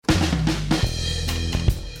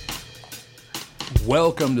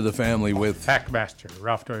Welcome to the family with Hackmaster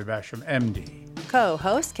Ralph W. Basham, MD.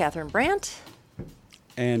 Co-host Catherine Brandt.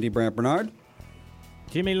 Andy Brandt Bernard.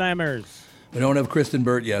 Jimmy Lammers. We don't have Kristen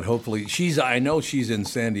Burt yet. Hopefully, I know she's in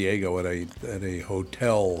San Diego at a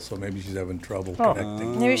hotel, so maybe she's having trouble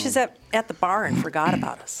connecting. Maybe she's at the bar and forgot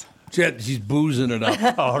about us. She's boozing it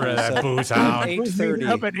up. Already that booze hound. 8:30.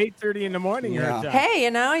 Up at 8:30 in the morning. Yeah. Hey,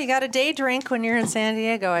 you got a day drink when you're in San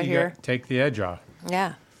Diego, I hear. Take the edge off.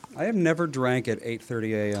 Yeah. I have never drank at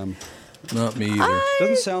 8:30 a.m. Not me either.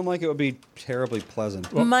 Doesn't sound like it would be terribly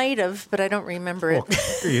pleasant. Might have, but I don't remember it.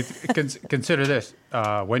 Consider this: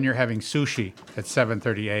 when you're having sushi at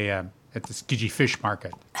 7:30 a.m. at the Tsukiji Fish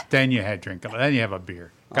Market, then you drink. Then you have a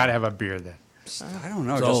beer. Got to have a beer then. I don't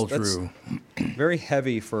know. It's all that's true. Very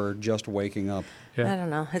heavy for just waking up. Yeah. I don't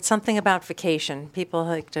know. It's something about vacation. People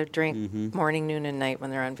like to drink morning, noon, and night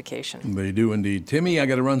when they're on vacation. They do indeed. Timmy, I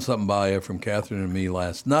got to run something by you from Catherine and me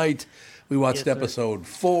last night. We watched episode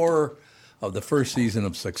 4 of the first season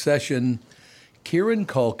of Succession. Kieran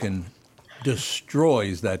Culkin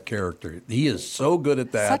destroys that character. He is so good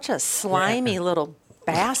at that. Such a slimy little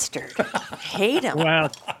bastard. Hate him.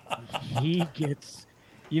 Well, he gets,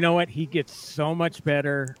 you know what? He gets so much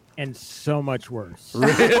better and so much worse. No,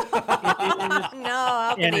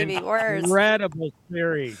 how can he be worse? Incredible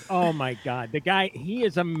series. Oh my God. The guy, he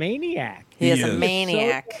is a maniac. He is a is.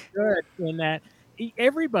 maniac. So good in that.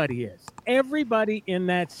 Everybody is. Everybody in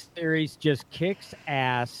that series just kicks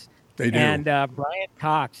ass. They do. And Brian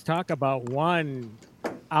Cox, talk about one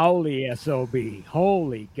owly SOB.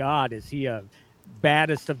 Holy God, is he a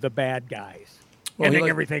baddest of the bad guys? Well, Ending he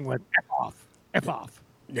everything with F off. F off.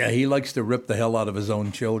 Yeah, he likes to rip the hell out of his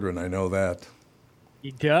own children. I know that.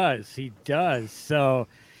 He does. He does. So,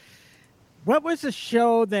 what was the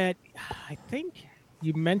show that I think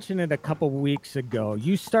you mentioned it a couple weeks ago?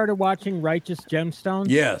 You started watching Righteous Gemstones?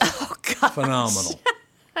 Yes. Oh, God. Phenomenal.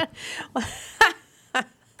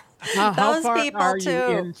 How Those far people, are too.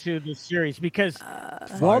 you into the series? Because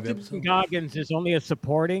Walton episodes. Goggins is only a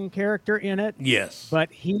supporting character in it, Yes.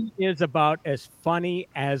 but he is about as funny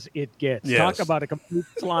as it gets. Yes. Talk about a complete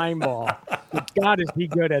slime ball. But God, is he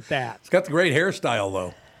good at that? He's got the great hairstyle,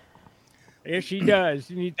 though. Yes, he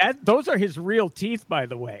does. Those are his real teeth, by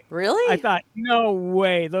the way. Really? I thought, no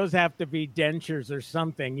way. Those have to be dentures or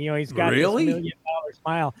something. He's got Really? this $1 million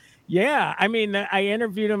smile. Yeah. I mean, I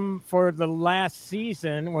interviewed him for the last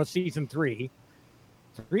season, season 3.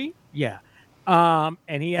 3? Yeah.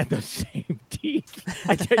 And he had the same teeth.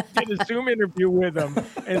 I did a Zoom interview with him.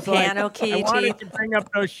 And it's Piano like, key I wanted teeth. to bring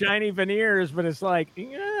up those shiny veneers, but it's like,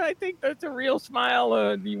 yeah, I think that's a real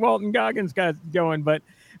smile the Walton Goggins got going. But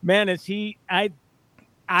man,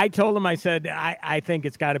 I told him, I said, I think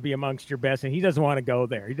it's got to be amongst your best. And he doesn't want to go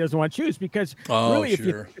there. He doesn't want to choose because really, if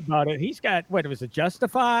you think about it, he's got, was it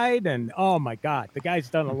Justified? And oh my God, the guy's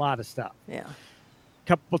done a lot of stuff. Yeah.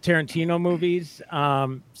 Couple Tarantino movies.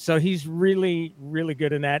 So he's really, really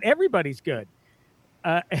good in that. Everybody's good.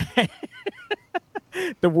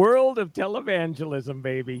 The world of televangelism,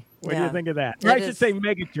 baby. What do you think of that? Or I should say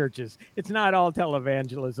mega churches. It's not all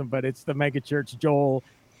televangelism, but it's the mega church. Joel,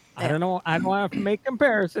 I don't know. I don't want to make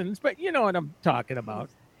comparisons, but you know what I'm talking about.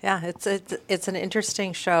 Yeah, it's an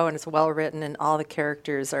interesting show, and it's well written, and all the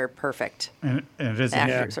characters are perfect. And it is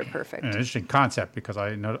Actors are perfect. an interesting concept because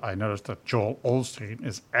I noticed that Joel Osteen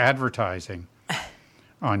is advertising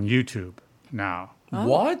on YouTube now. Oh.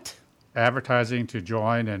 What? Advertising to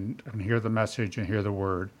join and hear the message and hear the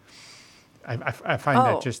word. I find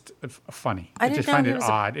that just funny. I just didn't know find he it was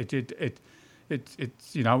odd.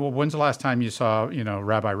 It's when's the last time you saw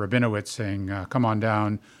Rabbi Rabinowitz saying come on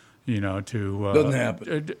down to Doesn't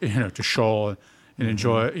happen. to Shoal and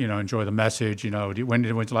enjoy the message.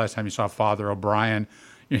 When's the last time you saw Father O'Brien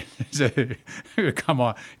say, come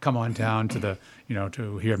on down to the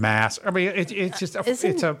to hear mass? I mean it's just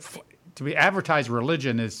to be advertised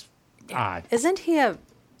religion is odd. Isn't he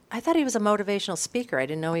I thought he was a motivational speaker. I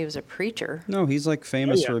didn't know he was a preacher. No, he's like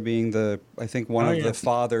famous yeah. for being I think one of yeah. the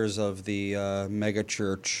fathers of the mega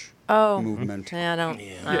church movement. Yeah,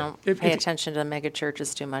 I don't pay attention to the mega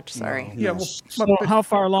churches too much. Sorry. Yeah, So how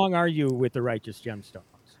far along are you with the Righteous Gemstones?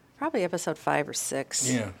 Probably episode 5 or 6.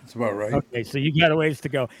 Yeah, that's about right. Okay, so you got a ways to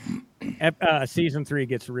go. Season 3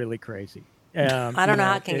 gets really crazy. I don't know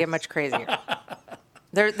how it can get much crazier.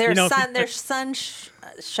 Their son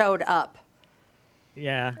showed up.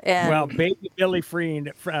 Yeah. And- well, baby Billy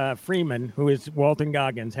Freeman, who is Walton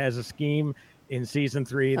Goggins, has a scheme in season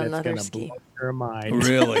 3 that's Another going to scheme. blow your mind.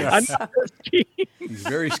 Really? Another scheme. He's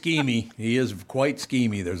very schemy. He is quite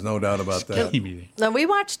schemy. There's no doubt about that. Now, we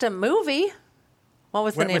watched a movie. What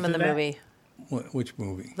was the What name was of the it? movie? Which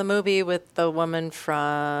movie? The movie with the woman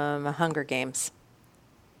from Hunger Games.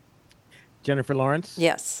 Jennifer Lawrence.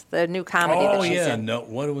 Yes, the new comedy Oh that she's yeah, in. no.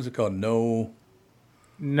 What was it called? No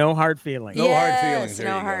Hard Feelings. Hard Yes, feelings. There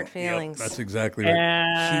No you go. Hard Yep, Feelings. that's exactly right.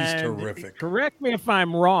 And She's terrific. correct me if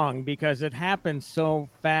I'm wrong, because it happened so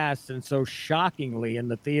fast and so shockingly in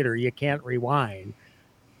the theater, you can't rewind.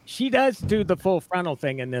 She does do the full frontal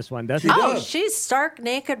thing in this one, doesn't She she? Oh, does. she's stark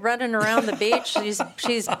naked running around the beach.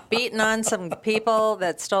 She's beating on some people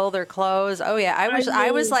that stole their clothes. Oh yeah,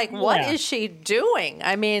 I was like, what yeah. is she doing?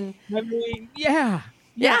 I mean, Yeah.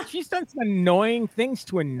 Yeah. She's done some annoying things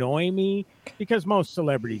to annoy me, because most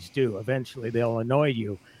celebrities do. Eventually, they'll annoy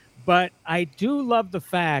you. But I do love the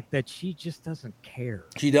fact that she just doesn't care.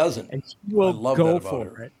 She doesn't. And she will love go that about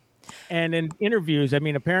for her. it. And in interviews, I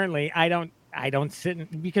mean, apparently I don't sit in,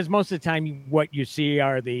 because most of the time what you see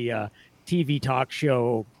are the TV talk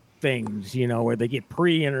show things, where they get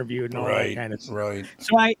pre-interviewed and all that kind of stuff. Right.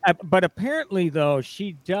 So but apparently though,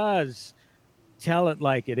 she does tell it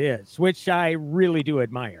like it is, which I really do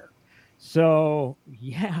admire. So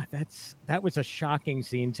yeah, that was a shocking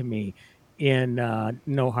scene to me in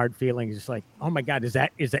No Hard Feelings. It's like, oh my God, is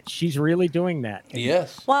that she's really doing that?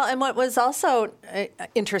 Yes. well, and what was also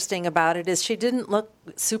interesting about it is she didn't look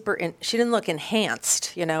she didn't look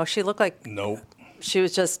enhanced. She looked like Nope. she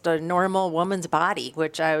was just a normal woman's body,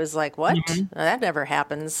 which I was like, what? That never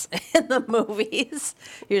happens in the movies.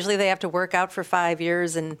 Usually they have to work out for 5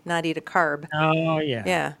 years and not eat a carb. Oh yeah.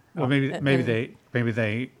 Yeah. Well, maybe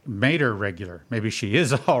they made her regular. Maybe she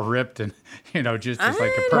is all ripped and just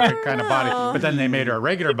like a perfect kind of body. But then they made her a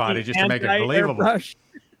regular body just to make it believable. Anti-airbrush.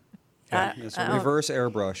 It's a reverse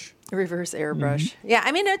airbrush. Reverse airbrush. Yeah,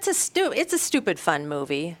 I mean it's a stupid fun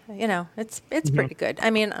movie. It's pretty good. I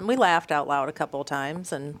mean, we laughed out loud a couple of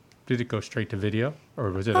times, and Did it go straight to video,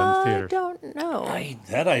 or was it in the I theater? don't know. I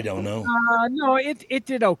don't know. No, it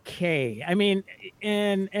did okay. I mean,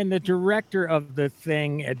 and the director of the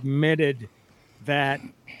thing admitted that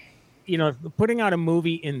putting out a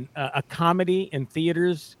movie in a comedy in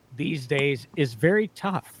theaters these days is very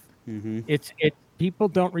tough. It's people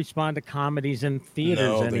don't respond to comedies in theaters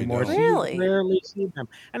No, they anymore. don't. So you Really? rarely see them.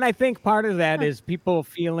 And I think part of that is people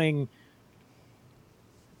feeling,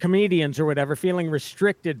 comedians or whatever, feeling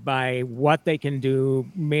restricted by what they can do,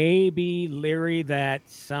 maybe leery that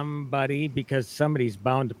because somebody's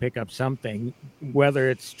bound to pick up something,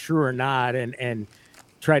 whether it's true or not, and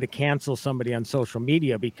try to cancel somebody on social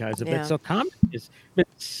media because of Yeah. it. So comedy has been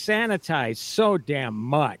sanitized so damn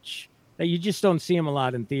much that you just don't see them a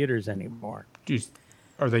lot in theaters anymore. Jeez,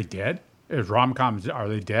 are they dead? Is rom-coms, are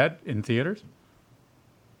they dead in theaters?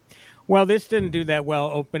 Well, this didn't do that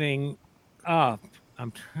well opening up.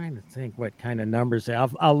 I'm trying to think what kind of numbers.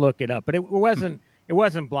 I'll look it up, but it wasn't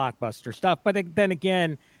blockbuster stuff. But then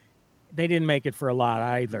again, they didn't make it for a lot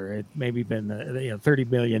either. It maybe been a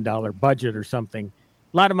 $30 million budget or something.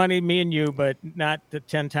 A lot of money, me and you, but not the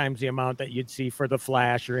 10 times the amount that you'd see for The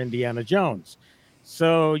Flash or Indiana Jones.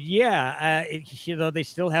 So yeah, they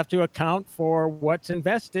still have to account for what's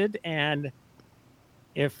invested, and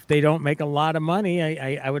if they don't make a lot of money,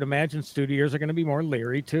 I would imagine studios are going to be more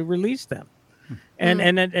leery to release them, and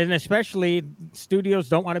especially studios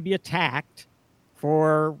don't want to be attacked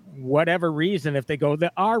for whatever reason if they go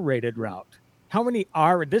the R-rated route. How many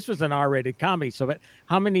this was an R-rated comedy, but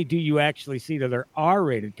how many do you actually see that are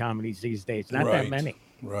R-rated comedies these days? Not that many.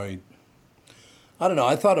 Right. I don't know.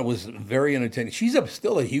 I thought it was very entertaining. She's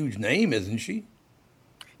still a huge name, isn't she?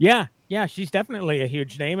 Yeah, she's definitely a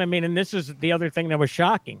huge name. I mean, and this is the other thing that was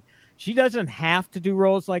shocking. She doesn't have to do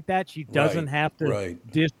roles like that. She doesn't have to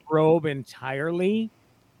disrobe entirely.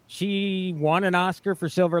 She won an Oscar for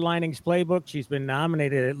Silver Linings Playbook. She's been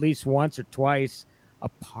nominated at least once or twice.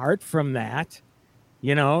 Apart from that,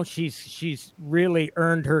 she's really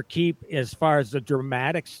earned her keep as far as the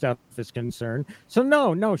dramatic stuff is concerned. So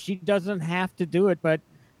no, she doesn't have to do it. But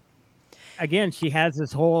again, she has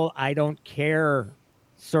this whole I don't care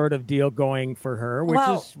sort of deal going for her, which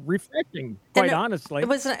is refreshing, quite honestly. It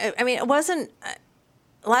wasn't. I mean, it wasn't.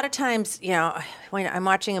 A lot of times, when I'm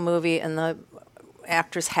watching a movie and the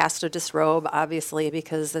actress has to disrobe, obviously,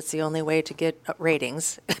 because that's the only way to get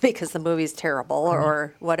ratings, because the movie's terrible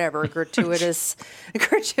or whatever, gratuitous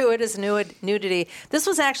nudity. This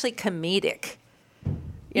was actually comedic.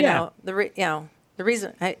 The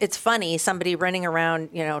reason it's funny, somebody running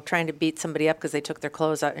around, trying to beat somebody up because they took their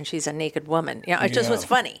clothes out and she's a naked woman. It just was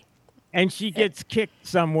funny. And she gets kicked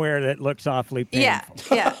somewhere that looks awfully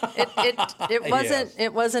painful. Yeah.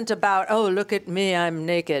 It wasn't about, oh, look at me, I'm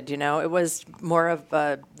naked. It was more of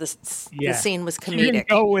the scene was comedic. She didn't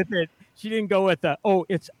go with it. She didn't go with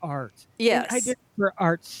it's art. Yes. I did it for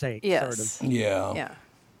art's sake. Yes. Sort of. Yeah. Yeah.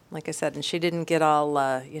 Like I said, and she didn't get all,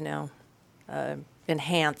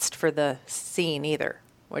 enhanced for the scene either,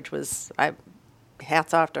 which was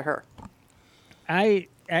hats off to her. She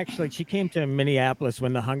came to Minneapolis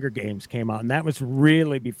when the Hunger Games came out, and that was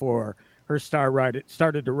really before her star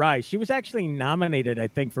started to rise. She was actually nominated, I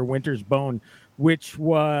think, for Winter's Bone, which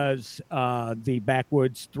was the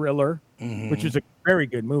backwoods thriller, which is a very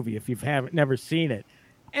good movie if you've never seen it.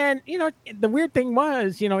 And, the weird thing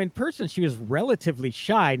was, in person, she was relatively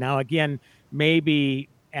shy. Now, again, maybe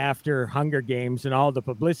after Hunger Games and all the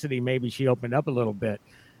publicity, maybe she opened up a little bit.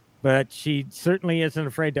 But she certainly isn't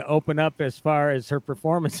afraid to open up as far as her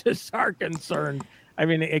performances are concerned. I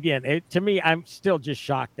mean, again, to me, I'm still just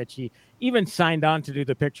shocked that she even signed on to do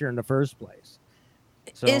the picture in the first place.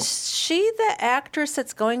 So, is she the actress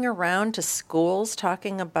that's going around to schools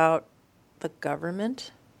talking about the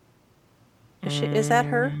government? Is that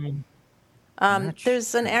her?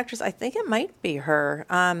 There's an actress, I think it might be her,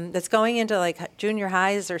 that's going into like junior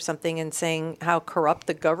highs or something and saying how corrupt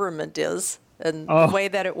the government is. And the way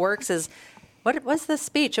that it works is, what was the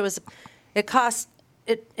speech? It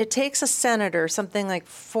takes a senator something like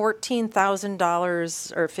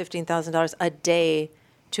 $14,000 or $15,000 a day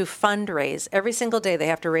to fundraise. Every single day they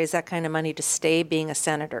have to raise that kind of money to stay being a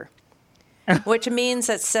senator, which means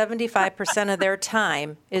that 75% of their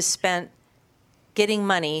time is spent getting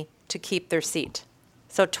money to keep their seat.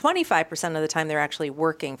 So 25% of the time they're actually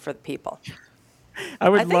working for the people. I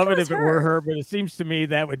would love it if it were her, but it seems to me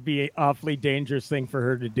that would be an awfully dangerous thing for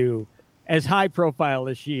her to do, as high profile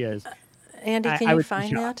as she is. Andy, can you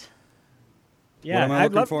find that? Yeah,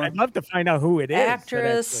 I'd love to find out who it is.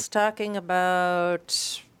 Actress talking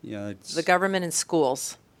about the government and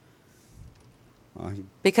schools.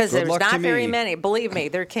 Because there's not very many. Believe me,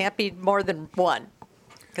 there can't be more than one.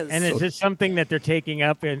 And is this something that they're taking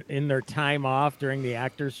up in their time off during the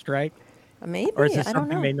actors' strike? Maybe. Or is this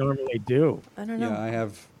something they normally do? I don't know. Yeah, I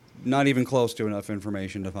have not even close to enough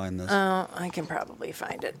information to find this. Oh, I can probably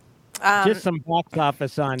find it. Just some box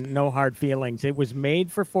office on No Hard Feelings. It was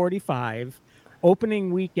made for $45.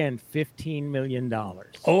 Opening weekend, $15 million.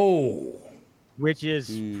 Oh. Which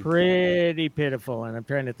is pretty pitiful. And I'm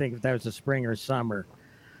trying to think if that was a spring or summer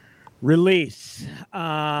release.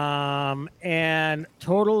 And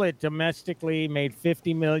total, it domestically made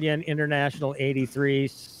 $50 million, international 83.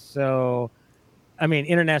 So,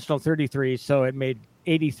 international 33. So it made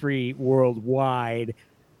 83 worldwide,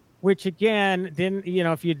 which again, didn't,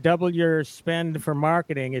 if you double your spend for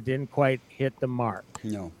marketing, it didn't quite hit the mark.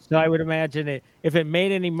 No. So I would imagine if it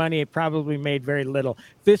made any money, it probably made very little.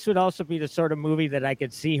 This would also be the sort of movie that I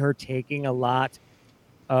could see her taking a lot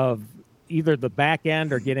of either the back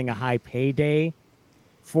end or getting a high payday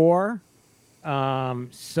for.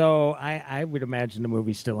 So I would imagine the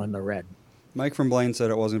movie's still in the red. Mike from Blaine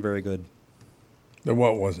said it wasn't very good. The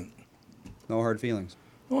what wasn't? No Hard Feelings.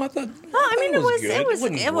 Well, I thought. It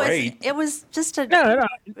was just a. No.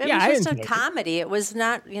 It was just a comedy. It was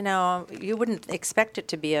not. You wouldn't expect it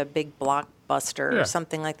to be a big blockbuster or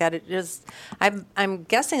something like that. It just. I'm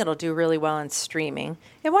guessing it'll do really well in streaming.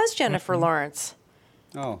 It was Jennifer Lawrence.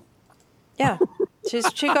 Oh. Yeah, she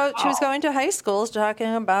was going to high schools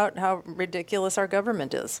talking about how ridiculous our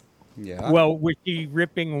government is. Yeah. Well, was she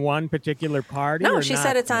ripping one particular party? No, or she not?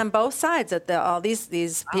 said it's on both sides. That all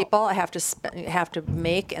these people have to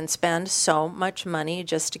make and spend so much money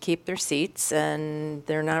just to keep their seats, and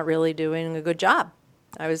they're not really doing a good job.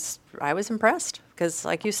 I was impressed because,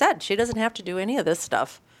 like you said, she doesn't have to do any of this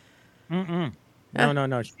stuff. No.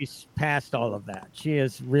 She's past all of that. She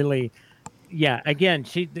is really, Again,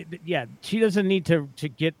 she doesn't need to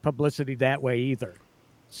get publicity that way either.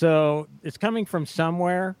 So it's coming from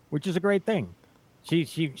somewhere, which is a great thing.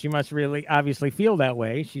 She must really obviously feel that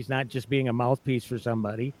way. She's not just being a mouthpiece for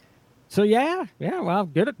somebody. So well,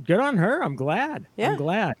 good on her. I'm glad. Yeah. I'm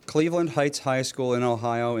glad. Cleveland Heights High School in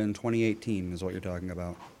Ohio in 2018 is what you're talking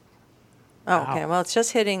about. Oh, okay. Well, it's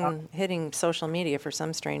just hitting social media for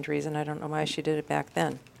some strange reason. I don't know why she did it back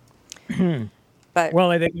then. But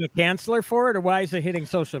well, are they going to cancel her for it, or why is it hitting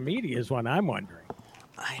social media? Is what I'm wondering.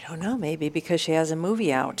 I don't know. Maybe because she has a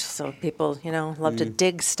movie out, so people, love to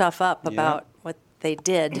dig stuff up about what they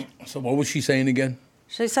did. So what was she saying again?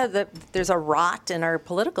 She said that there's a rot in our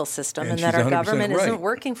political system and that she's our 100% government right. isn't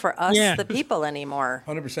working for us, the people, anymore.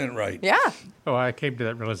 100% right. Yeah. Oh, I came to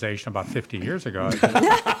that realization about 50 years ago.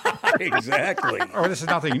 Exactly. This is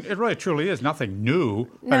nothing. It really, truly is nothing new.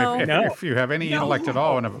 No. If you have any intellect at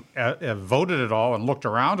all and have voted at all and looked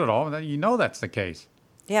around at all, then you know that's the case.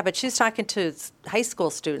 Yeah, but she's talking to high school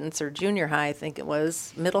students or junior high, I think it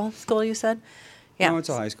was, middle school, you said. Yeah. No, it's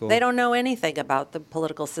a high school. They don't know anything about the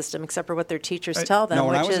political system except for what their teachers tell them. No,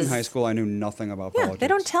 when I which was in is, high school, I knew nothing about yeah, politics. they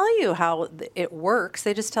don't tell you how it works.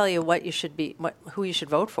 They just tell you what you should be, who you should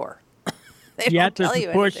vote for. They Yet don't tell there's you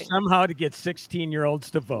a push anything. somehow to get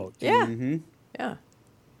 16-year-olds to vote. Yeah. Mm-hmm. Yeah.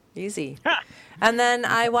 Easy. And then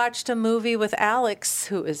I watched a movie with Alex,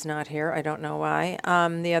 who is not here. I don't know why.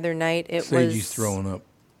 The other night it was. Sagey's throwing up.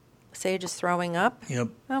 Sage is throwing up? Yep.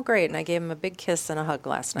 Oh, great. And I gave him a big kiss and a hug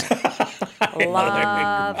last night.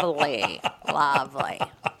 Lovely. Lovely.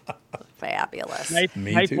 Fabulous.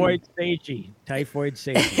 Me too. Typhoid Sagey. Typhoid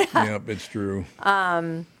Sagey. Yep, it's true.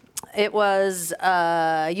 It was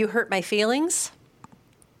You Hurt My Feelings.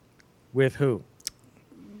 With who?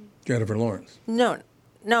 Jennifer Lawrence. No.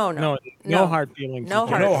 No hard feelings. No is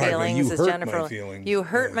hard No hard, but feelings You is Hurt Jennifer. My Feelings. You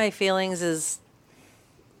Hurt Yeah. My Feelings is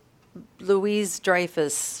Louise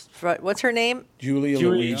Dreyfus. What's her name? Julia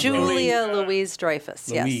Julie- Louise. Julia Louise Dreyfus.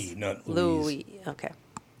 Louis, Yes. not Louise. Louis. Okay.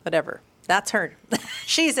 Whatever. That's her.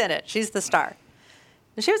 She's in it. She's the star.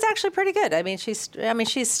 And she was actually pretty good. I mean, she's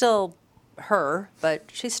still her, but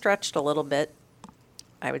she stretched a little bit,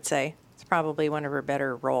 I would say. It's probably one of her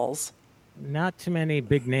better roles. Not too many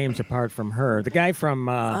big names apart from her. The guy from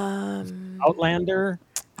Outlander,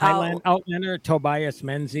 Outlander, Tobias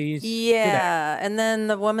Menzies. Yeah, and then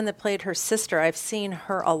the woman that played her sister, I've seen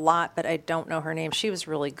her a lot, but I don't know her name. She was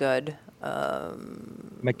really good.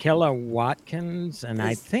 Michaela Watkins, and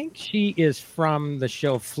I think she is from the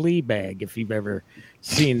show Fleabag, if you've ever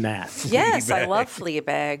seen that. Yes, I love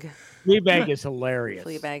Fleabag. Fleabag is hilarious.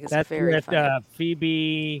 Fleabag is That's very with funny.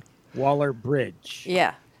 Phoebe Waller-Bridge,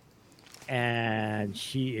 Yeah, and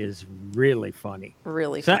she is really funny.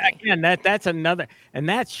 really So funny. again, that's another, and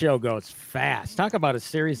that show goes fast. Talk about a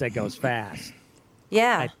series that goes fast.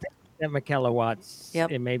 Yeah, I think that Michaela Watts.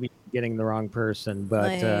 Yep. It may be getting the wrong person, but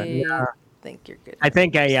I no, think you're good. I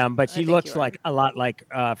think I am. But she think looks you are. like a lot like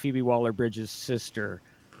Phoebe Waller-Bridge's sister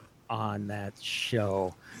on that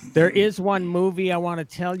show. There is one movie I want to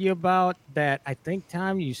tell you about that I think,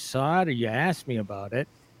 Tom, you saw it or you asked me about it,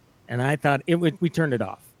 and I thought we turned it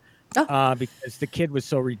off because the kid was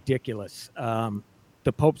so ridiculous.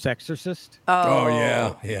 The Pope's Exorcist. Oh,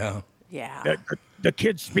 yeah. Yeah. The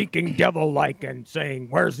kid speaking devil-like and saying,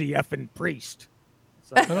 "Where's the effing priest?"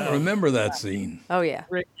 I don't remember that scene. Oh, yeah.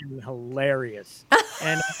 Freaking hilarious.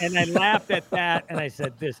 and I laughed at that, and I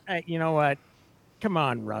said, you know what? Come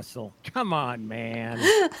on, Russell. Come on, man.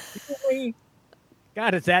 Really?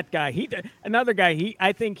 God, it's that guy. Another guy.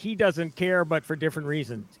 I think he doesn't care, but for different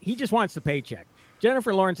reasons. He just wants the paycheck.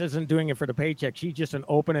 Jennifer Lawrence isn't doing it for the paycheck. She's just an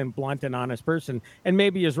open and blunt and honest person, and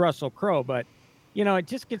maybe is Russell Crowe, but it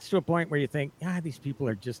just gets to a point where you think, these people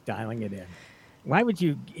are just dialing it in. Why would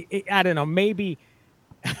you? I don't know. Maybe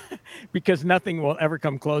because nothing will ever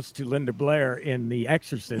come close to Linda Blair in The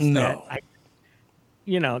Exorcist. No.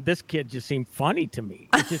 This kid just seemed funny to me.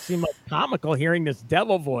 It just seemed like comical hearing this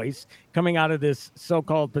devil voice coming out of this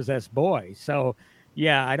so-called possessed boy. So,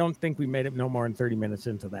 yeah, I don't think we made it no more than 30 minutes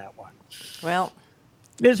into that one. Well,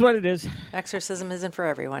 It is what it is. exorcism isn't for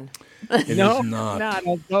everyone. It is not.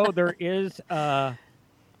 Although there is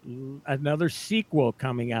another sequel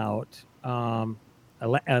coming out,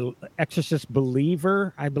 Exorcist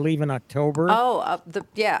Believer, I believe in October. Oh, of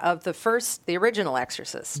the original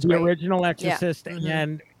Exorcist. The right? original Exorcist, Mm-hmm.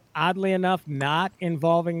 and oddly enough, not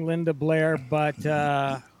involving Linda Blair, but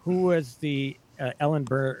who was the Ellen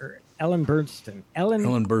Burstyn?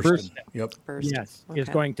 Ellen Burstyn. Yep. First. Yes, is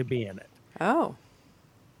Okay. going to be in it. Oh,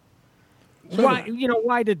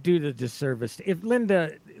 Why to do the disservice? If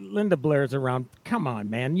Linda Blair's around, come on,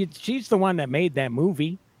 man. She's the one that made that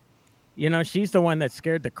movie. She's the one that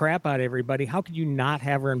scared the crap out of everybody. How could you not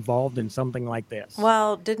have her involved in something like this?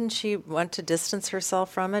 well, didn't she want to distance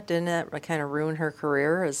herself from it? Didn't that kind of ruin her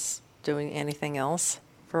career as doing anything else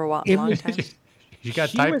for a long time? She got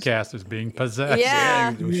She was- typecast as being possessed.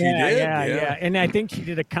 Yeah. She did. yeah. And I think she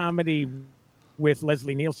did a comedy with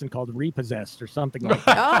Leslie Nielsen called Repossessed or something like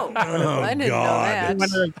that. Oh, I didn't God.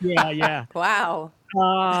 know that. Yeah. Wow.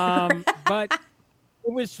 But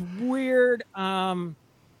it was weird.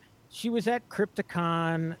 She was at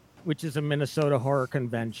Crypticon, which is a Minnesota horror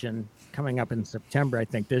convention coming up in September, I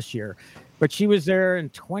think, this year. But she was there in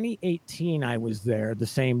 2018. I was there the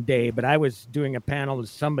same day, but I was doing a panel with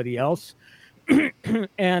somebody else.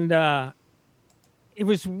 And it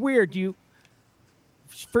was weird.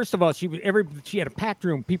 First of all, she had a packed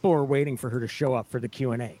room. People were waiting for her to show up for the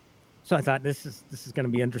Q&A. So I thought this is going to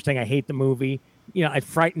be interesting. I hate the movie. It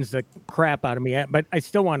frightens the crap out of me. But I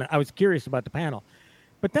still I was curious about the panel.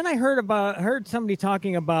 But then I heard somebody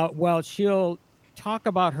talking about, she'll talk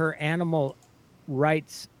about her animal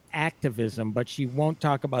rights activism, but she won't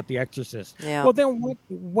talk about The Exorcist. Yeah. Well, then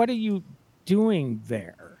what are you doing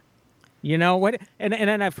there? You know what? And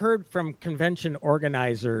then I've heard from convention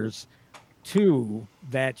organizers too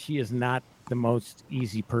that she is not the most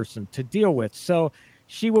easy person to deal with. So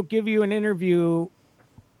she will give you an interview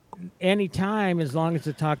anytime as long as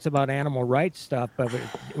it talks about animal rights stuff. But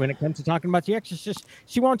when it comes to talking about The Exorcist,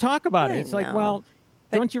 she won't talk about it. It's like, well,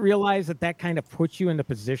 don't you realize that kind of puts you in the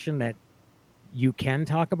position that you can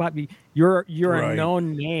talk about? You're Right. a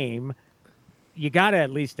known name. You got to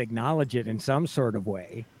at least acknowledge it in some sort of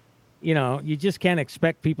way. You know, you just can't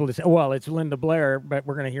expect people to say, well, it's Linda Blair, but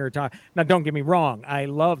we're going to hear her talk. Now, don't get me wrong. I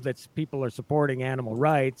love that people are supporting animal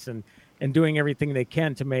rights and doing everything they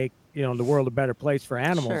can to make, you know, the world a better place for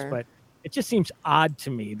animals. Sure. But it just seems odd to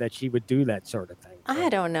me that she would do that sort of thing. I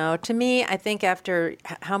don't know. To me, I think after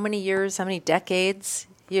how many years, how many decades,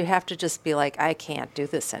 you have to just be like, I can't do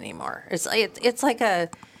this anymore. It's like a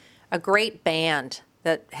great band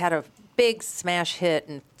that had a big smash hit,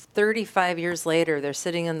 and 35 years later, they're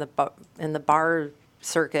sitting in the bar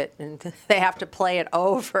circuit, and they have to play it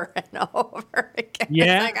over and over again.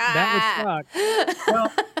 Yeah, It's like, that would suck.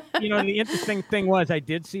 Well, you know, the interesting thing was I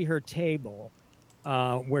did see her table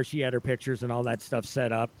where she had her pictures and all that stuff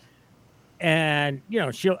set up. And, you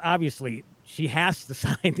know, she has to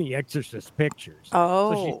sign the Exorcist pictures.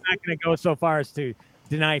 Oh. So she's not going to go so far as to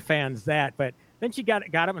deny fans that. But then she got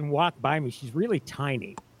up and walked by me. She's really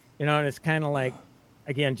tiny, you know, and it's kind of like,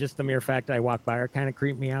 again, just the mere fact that I walked by her kind of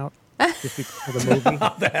creeped me out just because of the movie.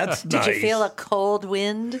 That's Did nice. you feel a cold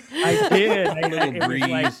wind? I did. Little It was like,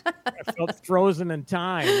 breeze. I felt frozen in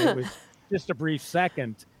time. It was just a brief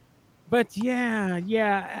second. But yeah.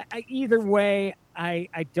 Either way, I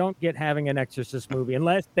don't get having an Exorcist movie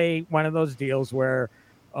unless one of those deals where,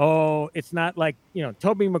 it's not like, you know,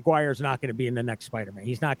 Tobey Maguire's not going to be in the next Spider-Man.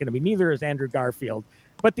 He's not going to be. Neither is Andrew Garfield.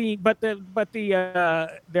 But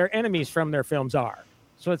their enemies from their films are.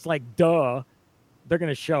 So it's like, duh, they're going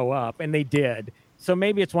to show up, and they did. So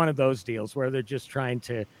maybe it's one of those deals where they're just trying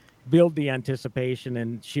to build the anticipation,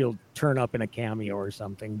 and she'll turn up in a cameo or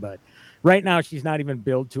something. But right now, she's not even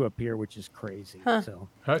billed to appear, which is crazy. So,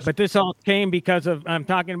 but this all came I'm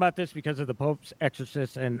talking about this because of the Pope's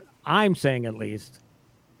Exorcist, and I'm saying at least,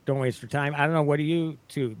 don't waste your time. I don't know. What did you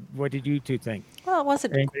two think? Well,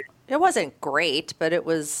 it wasn't great, but it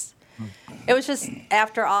was just,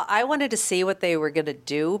 after all, I wanted to see what they were going to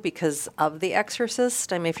do because of The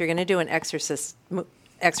Exorcist. I mean, if you're going to do an exorcism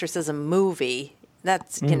movie,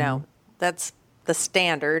 that's, you know, that's the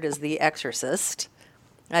standard is The Exorcist.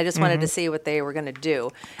 I just wanted to see what they were going to do.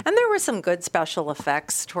 And there were some good special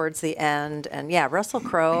effects towards the end. And yeah, Russell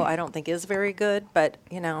Crowe, I don't think is very good, but,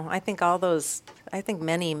 you know, I think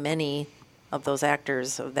many of those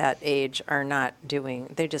actors of that age are not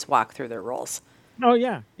doing, they just walk through their roles. Oh,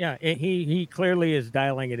 yeah. He clearly is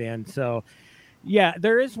dialing it in. So, yeah,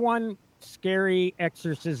 there is one scary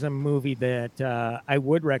exorcism movie that I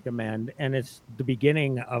would recommend, and it's the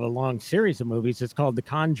beginning of a long series of movies. It's called The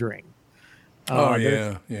Conjuring.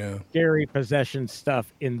 Yeah. Scary possession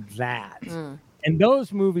stuff in that. And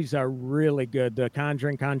those movies are really good. The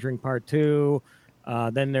Conjuring Part 2.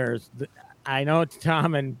 Then there's, I know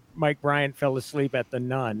Tom and Mike Bryant fell asleep at The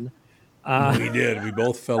Nun. We did. We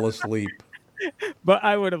both fell asleep. But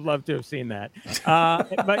I would have loved to have seen that.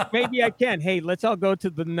 But maybe I can. Hey, let's all go to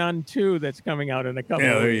The Nun 2 that's coming out in a couple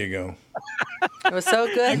Yeah, of there weeks. you go. It was so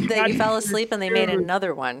good that you fell asleep and they made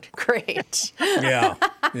another one. Great. Yeah.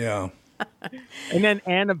 And then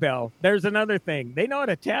Annabelle. There's another thing. They know how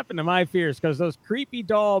to tap into my fears because those creepy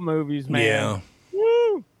doll movies, man. Yeah.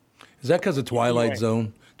 Woo! Is that because of Twilight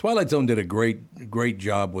Zone? Twilight Zone did a great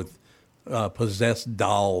job with possessed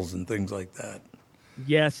dolls and things like that.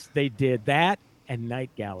 Yes, they did that. And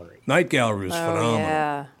Night Gallery. Night Gallery was phenomenal.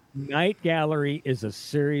 Yeah. Night Gallery is a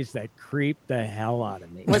series that creeped the hell out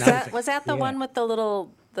of me. Was When I that a the kid. one with the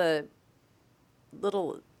little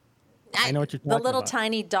I know what you're the talking little about.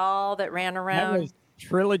 tiny doll that ran That around? was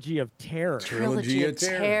Trilogy of Terror Trilogy of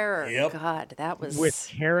Terror. Yep. God, that was with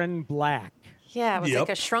Karen Black. yeah. It was Yep. like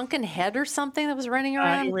a shrunken head or something that was running It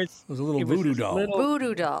around. was was a little it voodoo this doll. little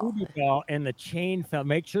Voodoo doll, voodoo doll, and the chain fell.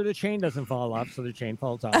 Make sure the chain doesn't fall off, so the chain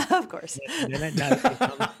falls off. of course. And then at night it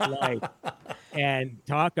comes to life. And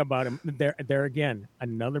talk about him. There again,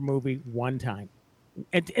 another movie one time,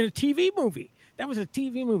 and a TV movie. That was a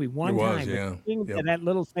TV movie one It was, time. yeah. Yep. That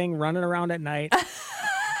little thing running around at night,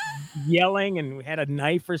 yelling, and had a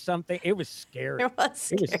knife or something. It was scary. It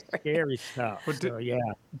was It was scary. scary stuff. But So yeah,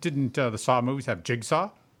 Didn't the Saw movies have Jigsaw?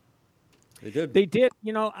 They did. they did.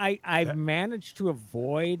 You know, I've managed to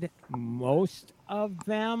avoid most of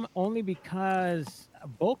them only because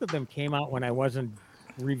both of them came out when I wasn't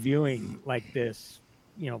reviewing like this,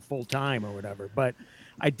 full time or whatever. But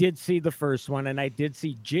I did see the first one, and I did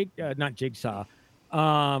see not Jigsaw,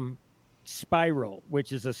 Spiral,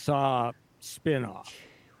 which is a Saw spinoff,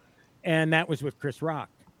 and that was with Chris Rock,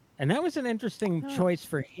 and that was an interesting choice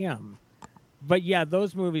for him. But yeah,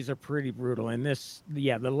 those movies are pretty brutal. And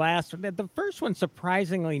the first one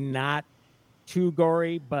surprisingly not too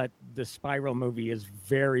gory, but the Spiral movie is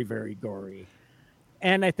very, very gory.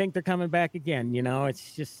 And I think they're coming back again.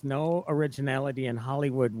 It's just no originality in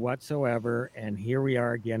Hollywood whatsoever. And here we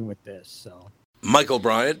are again with this. So, Michael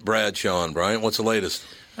Bryant, Bradshaw and Bryant, what's the latest?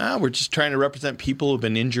 We're just trying to represent people who've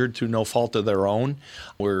been injured through no fault of their own.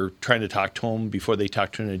 We're trying to talk to them before they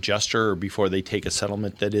talk to an adjuster or before they take a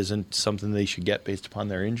settlement that isn't something they should get based upon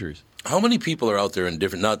their injuries. How many people are out there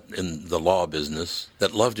not in the law business,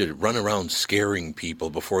 that love to run around scaring people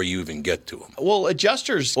before you even get to them? Well,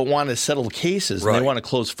 adjusters want to settle cases, Right. and they want to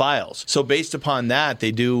close files. So based upon that,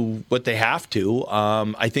 they do what they have to.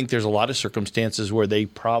 I think there's a lot of circumstances where they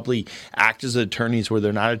probably act as attorneys where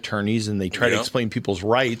they're not attorneys, and they try to explain people's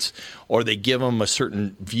rights, or they give them a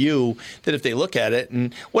certain view that if they look at it.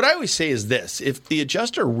 And what I always say is this: if the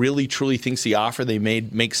adjuster really truly thinks the offer they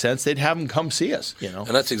made makes sense, they'd have them come see us. And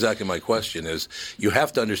that's exactly my question is, you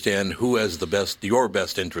have to understand who has your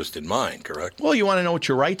best interest in mind, correct? Well, you want to know what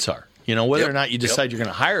your rights are. Whether or not you decide you're going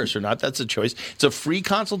to hire us or not, that's a choice. It's a free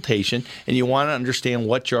consultation, and you want to understand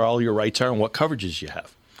what all your rights are and what coverages you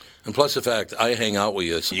have. And plus the fact I hang out with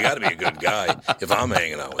you, so you got to be a good guy if I'm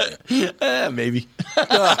hanging out with you. Maybe.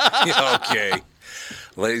 Okay.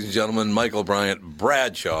 Ladies and gentlemen, Michael Bryant,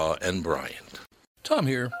 Bradshaw and Bryant. Tom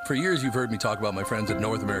here. For years, you've heard me talk about my friends at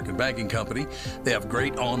North American Banking Company. They have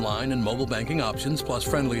great online and mobile banking options, plus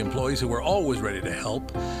friendly employees who are always ready to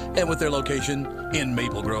help. And with their location in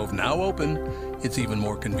Maple Grove now open, it's even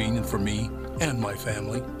more convenient for me and my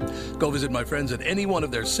family. Go visit my friends at any one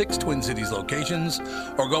of their 6 Twin Cities locations,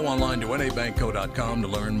 or go online to nabankco.com to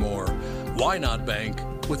learn more. Why not bank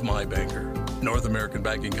with my banker? North American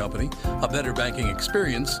Banking Company, a better banking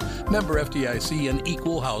experience, member FDIC, and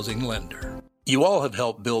equal housing lender. You all have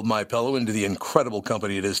helped build MyPillow into the incredible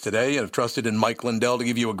company it is today, and have trusted in Mike Lindell to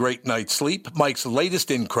give you a great night's sleep. Mike's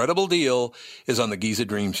latest incredible deal is on the Giza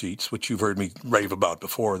Dream Sheets, which you've heard me rave about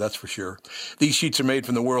before, that's for sure. These sheets are made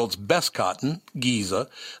from the world's best cotton, Giza.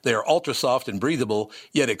 They are ultra soft and breathable,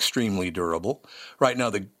 yet extremely durable. Right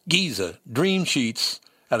now, the Giza Dream Sheets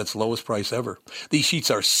at its lowest price ever. These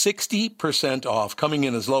sheets are 60% off, coming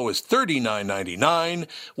in as low as $39.99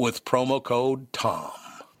 with promo code TOM.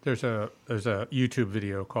 There's a YouTube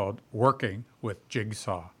video called "Working with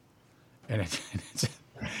Jigsaw," and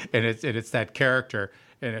it's that character,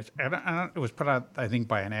 and it was put out, I think,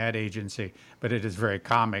 by an ad agency, but it is very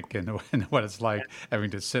comic in what it's like having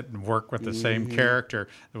to sit and work with the same character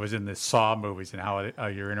that was in the Saw movies, and how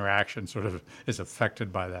your interaction sort of is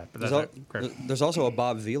affected by that. But There's also a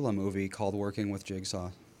Bob Vila movie called Working with Jigsaw.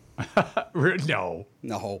 No.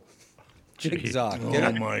 Jigsaw.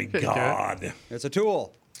 Oh my God. It's a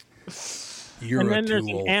tool. You're and then a there's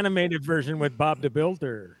tool. the animated version with Bob the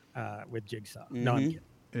Builder with Jigsaw. No, I'm kidding.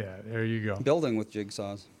 Yeah, there you go. Building with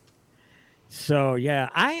jigsaws. So yeah,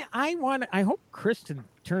 I hope Kristen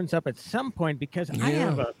turns up at some point, because I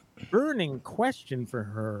have a burning question for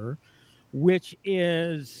her, which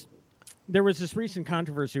is, there was this recent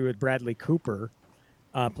controversy with Bradley Cooper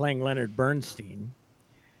playing Leonard Bernstein,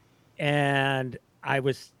 and I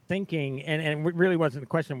was thinking, and it really wasn't, the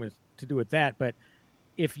question was to do with that, but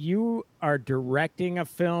if you are directing a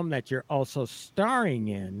film that you're also starring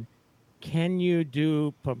in, can you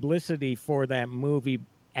do publicity for that movie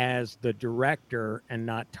as the director and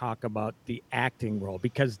not talk about the acting role?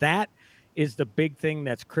 Because that is the big thing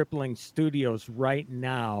that's crippling studios right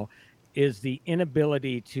now, is the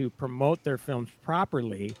inability to promote their films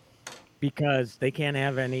properly, because they can't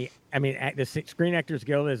have any, the Screen Actors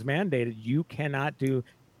Guild is mandated, you cannot do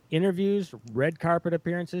interviews, red carpet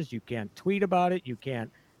appearances, you can't tweet about it, you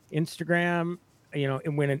can't Instagram,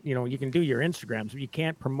 and when you can do your Instagrams, but you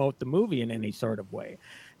can't promote the movie in any sort of way.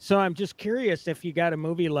 So I'm just curious, if you got a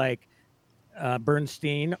movie like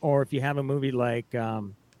Bernstein, or if you have a movie like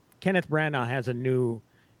Kenneth Branagh has a new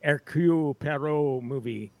Hercule Poirot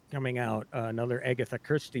movie coming out, another Agatha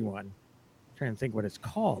Christie one. I'm trying to think what it's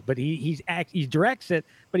called, but he directs it,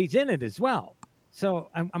 but he's in it as well. So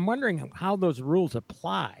I'm wondering how those rules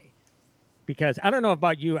apply, because I don't know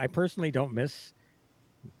about you. I personally don't miss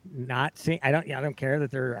not seeing. I don't care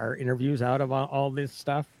that there are interviews out of all this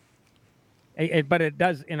stuff. But it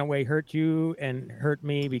does, in a way, hurt you and hurt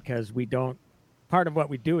me, because we don't. Part of what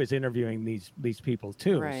we do is interviewing these people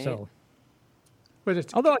too. Right. So But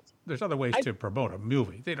it's, Although there's other ways to promote a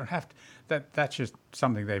movie. They don't have to. That's just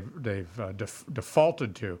something they've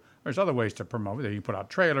defaulted to. There's other ways to promote. You can put out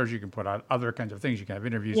trailers. You can put out other kinds of things. You can have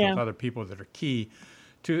interviews with other people that are key.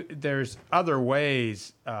 There's other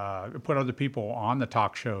ways put other people on the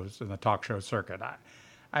talk shows and the talk show circuit.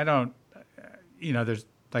 I don't. There's,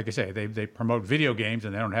 like I say, they promote video games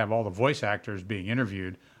and they don't have all the voice actors being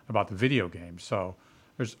interviewed about the video games. So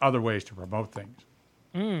there's other ways to promote things.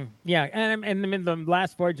 Yeah, and in the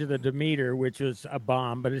last Voyage of the Demeter, which was a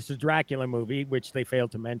bomb, but it's a Dracula movie, which they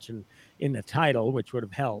failed to mention in the title, which would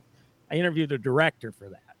have helped. I interviewed the director for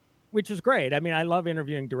that, which was great. I mean, I love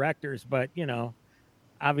interviewing directors, but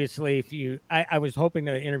obviously, I was hoping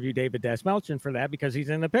to interview David Dastmalchian for that because he's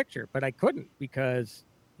in the picture, but I couldn't because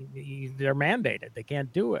they're mandated; they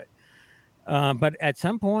can't do it. But at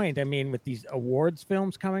some point, I mean, with these awards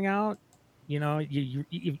films coming out,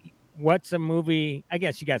 what's a movie? I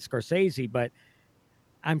guess you got Scorsese, but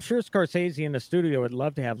I'm sure Scorsese in the studio would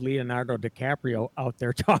love to have Leonardo DiCaprio out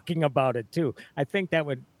there talking about it too. I think that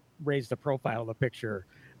would raise the profile of the picture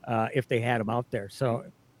if they had him out there. So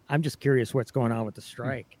I'm just curious what's going on with the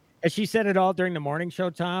strike. Has she said it all during the morning show,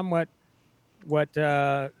 Tom? What's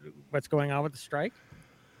going on with the strike?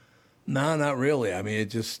 No, not really. I mean, it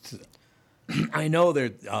just. I know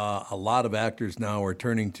that a lot of actors now are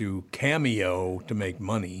turning to Cameo to make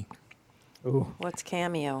money. Ooh. What's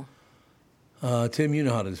Cameo? Tim, you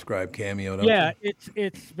know how to describe Cameo, don't you? Yeah,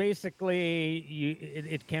 it's basically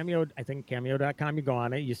it Cameo. I think Cameo.com. You go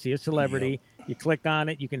on it, you see a celebrity, you click on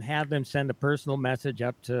it, you can have them send a personal message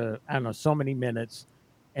up to so many minutes,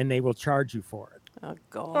 and they will charge you for it. Oh,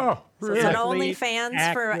 God. Oh, So is it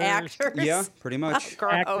OnlyFans for actors? Yeah, pretty much.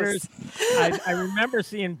 Gross. Actors. I remember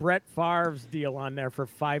seeing Brett Favre's deal on there for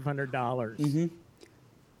 $500. Mm-hmm.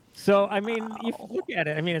 So I mean, if you look at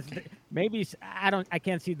it, I mean, it's maybe I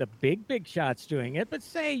can't see the big shots doing it, but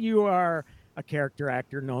say you are a character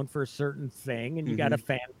actor known for a certain thing, and you got a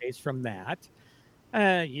fan base from that.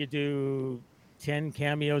 You do 10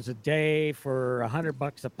 cameos a day for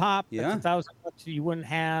 $100 a pop. Yeah, that's $1,000 you wouldn't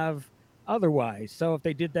have otherwise. So if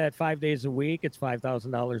they did that 5 days a week, it's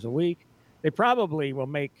 $5,000 a week. They probably will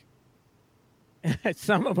make.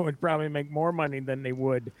 Some of them would probably make more money than they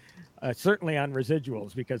would. Certainly on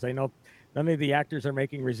residuals, because I know none of the actors are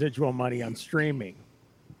making residual money on streaming.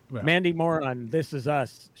 Well, Mandy Moore on This Is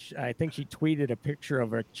Us, I think she tweeted a picture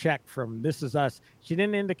of a check from This Is Us. She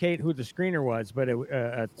didn't indicate who the screener was, but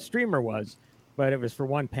a streamer was, but it was for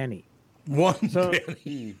 1 penny. One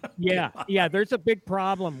penny. Yeah. There's a big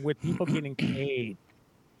problem with people getting paid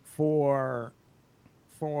for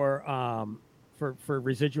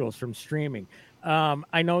residuals from streaming.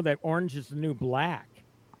 I know that Orange is the New Black.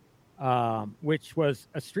 Which was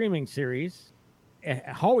a streaming series,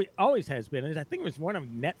 always has been. And I think it was one of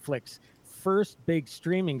Netflix's first big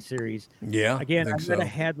streaming series. Yeah. Again, I read so. a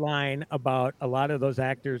headline about a lot of those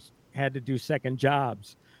actors had to do second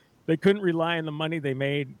jobs. They couldn't rely on the money they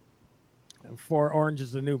made for Orange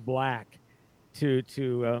is the New Black to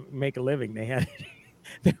make a living. They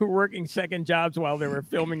were working second jobs while they were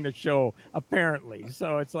filming the show, apparently.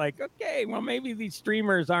 So it's like, okay, well, maybe these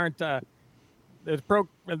streamers aren't. The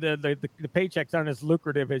paychecks aren't as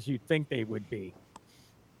lucrative as you think they would be.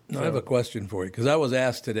 I have a question for you, because I was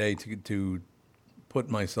asked today to put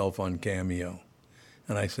myself on Cameo,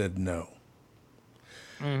 and I said no.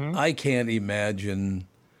 Mm-hmm. I can't imagine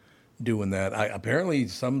doing that. Apparently,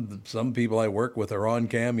 some people I work with are on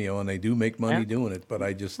Cameo, and they do make money doing it, but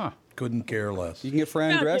I just couldn't care less. You can get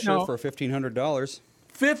Fran Drescher for $1,500.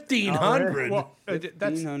 $1,500. Well,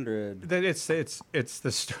 $1,500. It's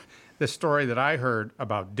the story that I heard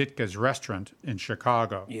about Ditka's restaurant in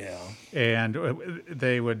Chicago. Yeah. And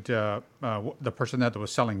they would, the person that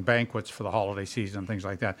was selling banquets for the holiday season and things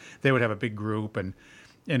like that, they would have a big group. And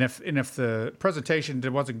if the presentation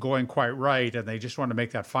wasn't going quite right and they just wanted to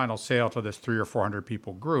make that final sale to this 300 or 400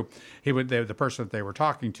 people group, the person that they were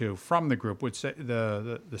talking to from the group would say,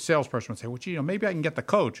 the salesperson would say, well, maybe I can get the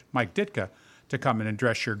coach, Mike Ditka, to come in and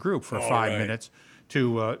address your group for 5 minutes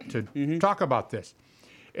to talk about this.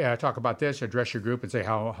 Address your group and say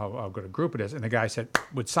how good a group it is. And the guy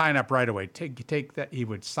would sign up right away. Take that. He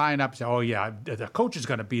would sign up and say, oh, yeah, the coach is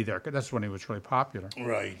going to be there. That's when he was really popular.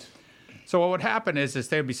 Right. So what would happen is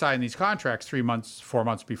they would be signing these contracts 3 months, 4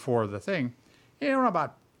 months before the thing.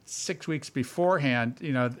 About 6 weeks beforehand,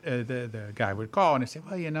 the guy would call and he'd say,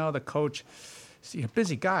 well, the coach, a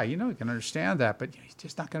busy guy, you can understand that, but he's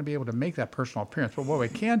just not going to be able to make that personal appearance. But what we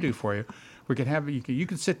can do for you, we can have you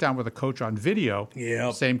can sit down with a coach on video,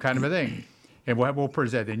 same kind of a thing, and we'll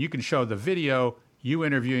present. And you can show the video, you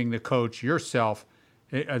interviewing the coach yourself,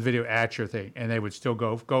 a video at your thing, and they would still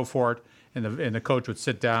go for it. and the coach would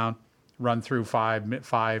sit down, run through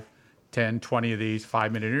 5, 10, 20 of these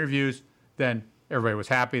 5-minute interviews. Then everybody was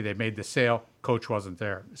happy. They made the sale. Coach wasn't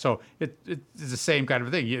there. So it's the same kind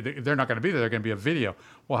of thing. They're not going to be there. They're going to be a video.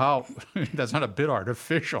 Well, how? That's not a bit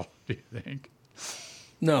artificial, do you think?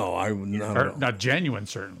 No, I would not. Not genuine,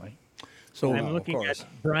 certainly. So I'm looking at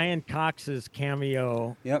Brian Cox's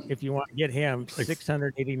cameo. Yep. If you want to get him,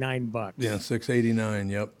 $689. yeah, $689.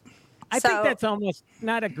 Yep. I think So- that's almost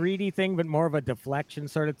not a greedy thing, but more of a deflection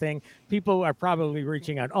sort of thing. People are probably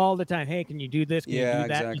reaching out all the time. Hey, can you do this? Can Yeah, you do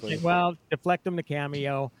that? exactly. You say, well, deflect them to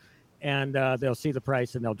Cameo, and they'll see the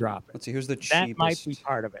price and they'll drop it. Let's see. Who's the That cheapest? might be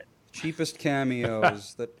part of it. Cheapest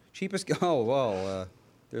cameos. The cheapest. Oh well.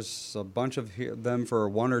 There's a bunch of them for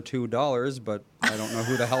 $1 or $2, but I don't know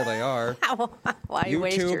who the hell they are. Why you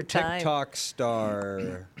waste your YouTube, time? TikTok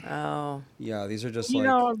star. Oh, Yeah, these are just You like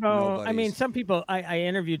know, though, I nobodies. mean, some people. I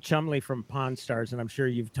interviewed Chumley from Pawn Stars, and I'm sure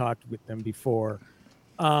you've talked with them before.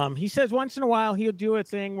 He says once in a while he'll do a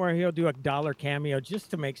thing where he'll do $1 cameo just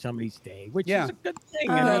to make somebody's day, which Yeah. is a good thing.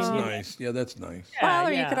 That's I mean, nice. Yeah, that's nice. well,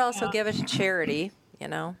 or you yeah. could also give it to charity. You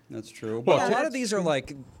know. That's true. Well, But a lot of that's these are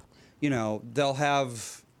like, they'll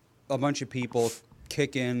have a bunch of people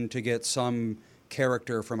kick in to get some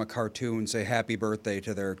character from a cartoon say happy birthday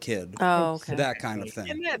to their kid. Oh, okay. That kind of And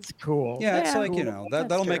thing. that's cool. Yeah, it's Yeah. like, Cool.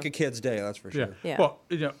 that'll make true. a kid's day, that's for sure. Yeah.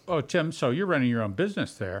 Well, Tim, so you're running your own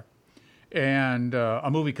business there, and a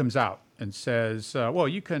movie comes out and says, well,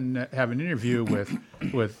 you can have an interview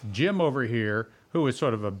with Jim over here, who is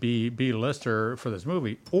sort of a B-lister for this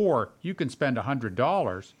movie, or you can spend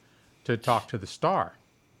 $100 to talk to the star.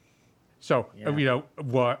 So,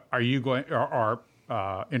 what are you going? Are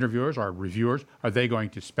interviewers, are reviewers, are they going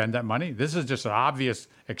to spend that money? This is just an obvious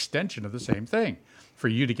extension of the same thing. For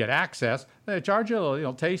you to get access, they charge you a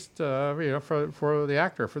little, taste, for the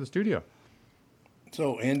actor, for the studio.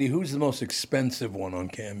 So, Andy, who's the most expensive one on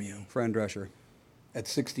Cameo? Fran Drescher. At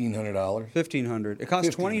 $1,600. $1,500. It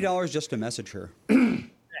costs $1,500. $20 just to message her.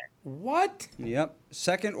 What? Yep.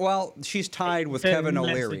 Second, well, she's tied with Send Kevin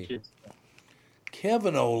O'Leary. messages.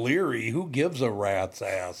 Kevin O'Leary, who gives a rat's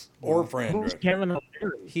ass? Or Fran Who's Drescher? Kevin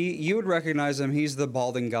O'Leary? You would recognize him. He's the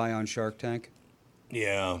balding guy on Shark Tank.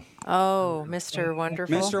 Yeah. Oh, Mr.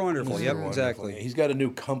 Wonderful. Mr. Wonderful. Yep, Wonderful. exactly. He's got a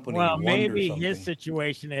new company. Well, Wonder maybe something. his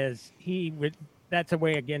situation is he would. That's a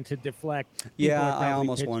way again to deflect. People Yeah, are I probably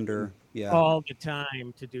almost pitching wonder. Yeah. all the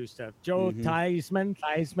time to do stuff. Joe Theismann,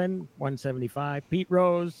 175. Pete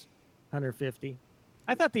Rose, 150.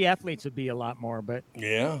 I thought the athletes would be a lot more, but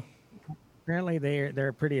Yeah. apparently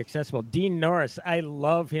they're pretty accessible. Dean Norris, I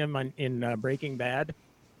love him in Breaking Bad.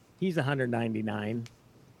 He's 199.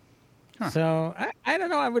 So I don't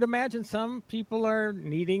know. I would imagine some people are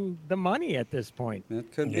needing the money at this point.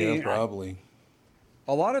 It could Yeah, be. probably.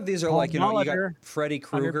 A lot of these are Paul like, you got Molitor, Freddy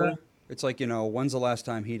Krueger. Wonderful. It's like, when's the last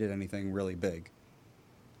time he did anything really big?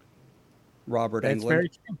 Robert That's Englund. very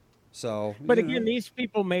true. So, But you again, know, these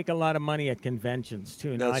people make a lot of money at conventions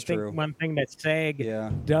too. Now, That's I think true. one thing that SAG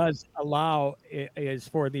Yeah. does allow is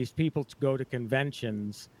for these people to go to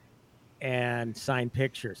conventions and sign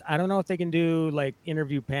pictures. I don't know if they can do like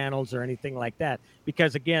interview panels or anything like that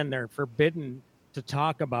because again, they're forbidden to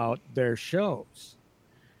talk about their shows.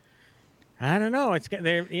 I don't know. It's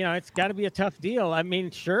got to be a tough deal. I mean,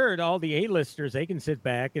 sure, all the A-listers they can sit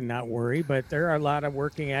back and not worry, but there are a lot of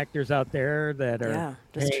working actors out there that are Yeah,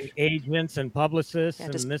 just- paying agents and publicists Yeah,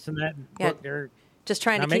 and just- this and that. yeah. Look, they're Just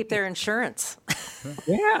trying to Now keep make- their insurance.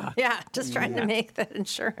 yeah. Yeah, just trying to make that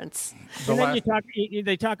insurance. And then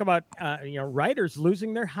they talk about writers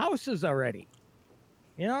losing their houses already.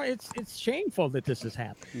 It's shameful that this has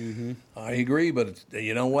happened. I agree, but it's,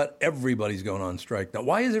 you know what? Everybody's going on strike now.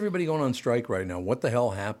 Why is everybody going on strike right now? What the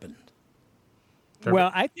hell happened?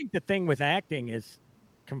 Well, I think the thing with acting is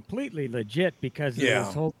completely legit because of Yeah.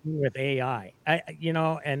 this whole thing with AI.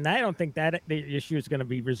 And I don't think that the issue is going to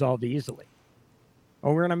be resolved easily.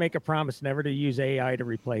 Oh, we're going to make a promise never to use AI to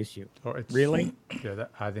replace you. Really? Yeah,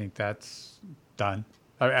 I think that's done.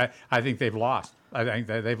 I think they've lost. I think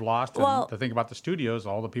they've lost. Well- And to think about the studios,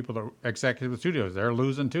 all the people that executive studios, they're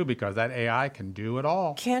losing too because that AI can do it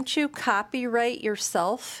all. Can't you copyright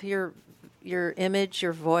yourself, your image,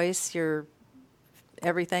 your voice, your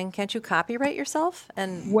everything? Can't you copyright yourself?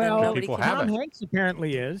 And Well, nobody People can. have Tom it. Hanks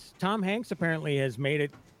apparently is. Tom Hanks apparently has made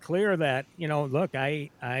it clear that, look,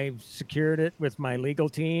 I've secured it with my legal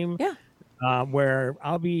team. Yeah. Where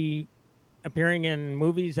I'll be appearing in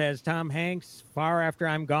movies as Tom Hanks far after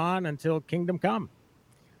I'm gone until Kingdom Come.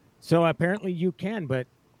 So apparently you can, but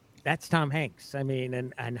that's Tom Hanks. I mean,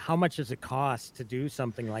 and how much does it cost to do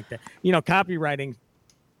something like that? Copywriting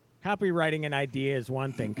an idea is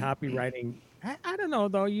one thing. Copywriting, I don't know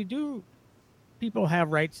though. You do people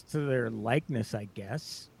have rights to their likeness, I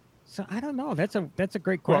guess. So I don't know. That's a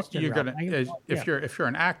great question. Well, Ralph. if you're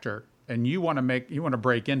an actor and you want to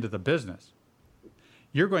break into the business,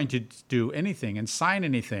 you're going to do anything and sign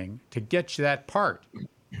anything to get you that part.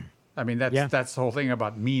 I mean, that's the whole thing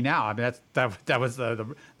about Me Now. I mean, that was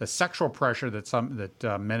the sexual pressure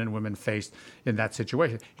that men and women faced in that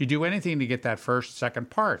situation. You do anything to get that first, second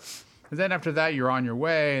part, and then after that, you're on your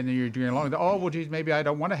way, and then you're doing along. Oh, well, geez, maybe I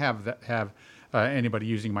don't want to have anybody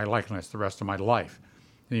using my likeness the rest of my life.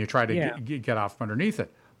 And you try to get off underneath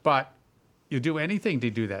it, but you do anything to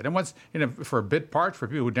do that. And once for a bit part for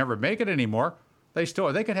people who never make it anymore, they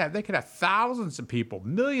could have thousands of people,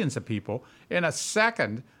 millions of people in a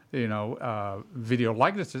second. Video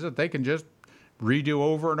likenesses that they can just redo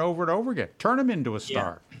over and over and over again. Turn them into a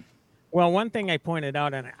star. Yeah. Well, one thing I pointed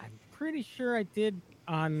out, and I'm pretty sure I did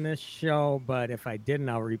on this show, but if I didn't,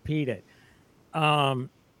 I'll repeat it. And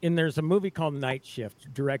there's a movie called Night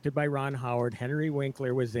Shift, directed by Ron Howard. Henry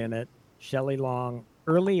Winkler was in it. Shelley Long,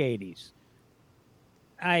 early 80s.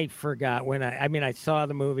 I forgot when I saw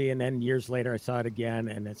the movie, and then years later I saw it again,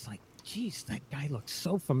 and it's like, geez, that guy looks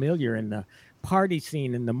so familiar in the party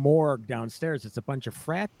scene in the morgue downstairs. It's a bunch of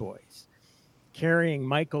frat boys carrying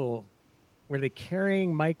Michael. Were they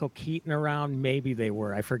carrying Michael Keaton around? Maybe they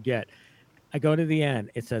were. I forget. I go to the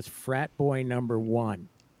end. It says frat boy number 1,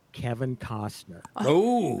 Kevin Costner.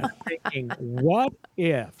 Oh. I'm thinking, what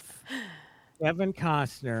if Kevin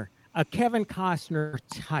Costner, a Kevin Costner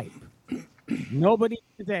type, nobody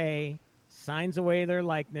today signs away their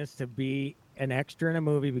likeness to be an extra in a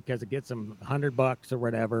movie because it gets them $100 or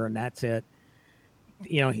whatever, and that's it.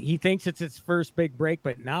 He thinks it's his first big break,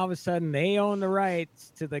 but now all of a sudden they own the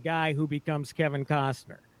rights to the guy who becomes Kevin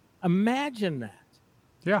Costner. Imagine that.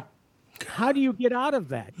 Yeah. How do you get out of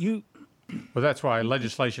that? Well, that's why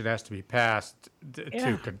legislation has to be passed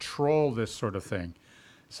to control this sort of thing,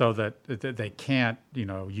 so that they can't,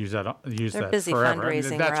 use that busy forever.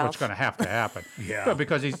 fundraising, That's Ralph. what's going to have to happen. Yeah. But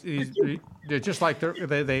because they're just like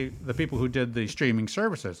the people who did the streaming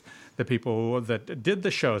services, the people that did the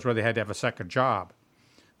shows where they had to have a second job.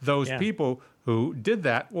 Those people who did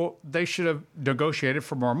that, well, they should have negotiated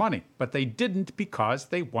for more money, but they didn't because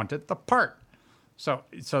they wanted the part. So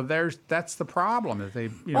that's the problem,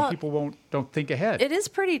 that people don't think ahead. It is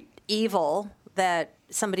pretty evil that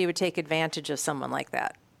somebody would take advantage of someone like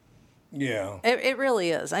that. Yeah. It really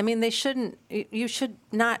is. I mean, you should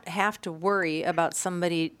not have to worry about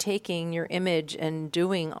somebody taking your image and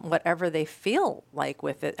doing whatever they feel like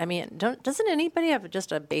with it. I mean, doesn't anybody have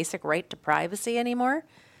just a basic right to privacy anymore?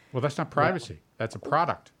 Well, that's not privacy. That's a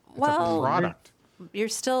product. It's a Well, product. You're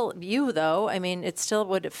still you, though. I mean, it still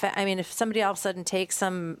would affect. I mean, if somebody all of a sudden takes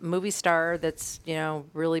some movie star that's,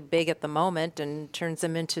 really big at the moment and turns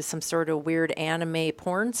them into some sort of weird anime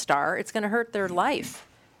porn star, it's going to hurt their life.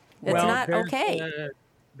 It's not okay.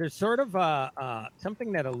 There's sort of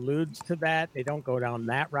something that alludes to that. They don't go down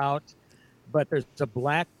that route, but there's a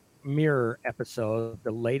Black Mirror episode,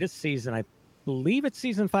 the latest season. I believe it's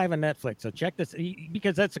season 5 on Netflix. So check this,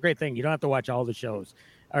 because that's a great thing. You don't have to watch all the shows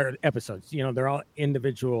or episodes. They're all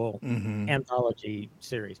individual anthology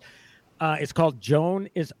series. It's called Joan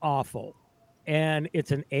is Awful, and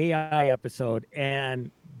it's an AI episode,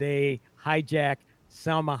 and they hijack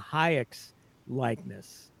Salma Hayek's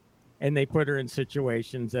likeness. And they put her in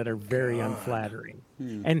situations that are very unflattering.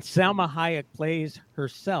 And Salma Hayek plays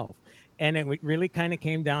herself. And it really kind of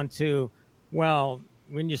came down to, well,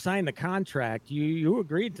 when you signed the contract, you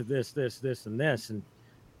agreed to this, and this. And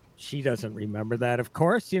she doesn't remember that, of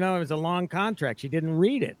course. It was a long contract. She didn't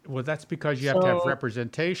read it. Well, that's because you have to have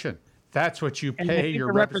representation. That's what you pay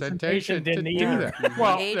your representation to do that.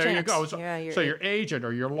 Well, there you go. So your agent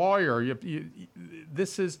or your lawyer,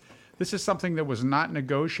 this is something that was not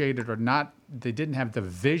negotiated they didn't have the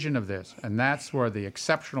vision of this. And that's where the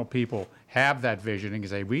exceptional people have that vision and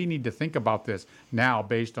say, we need to think about this now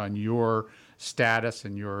based on your status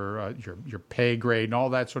and your pay grade and all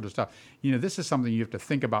that sort of stuff. This is something you have to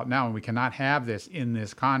think about now, and we cannot have this in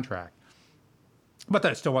this contract. But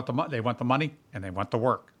they still want the money. They want the money and they want the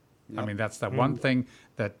work. Yep. I mean, that's the one thing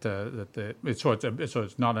it's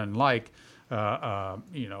not unlike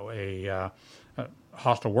a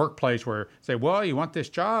hostile workplace where say, well, you want this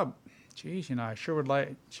job? Geez, I sure would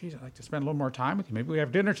like. Geez, I'd like to spend a little more time with you. Maybe we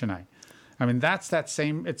have dinner tonight. I mean, that's that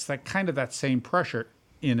same. It's that kind of that same pressure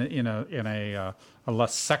in a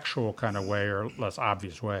less sexual kind of way or less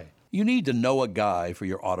obvious way. You need to know a guy for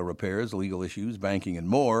your auto repairs, legal issues, banking, and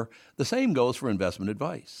more. The same goes for investment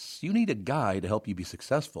advice. You need a guy to help you be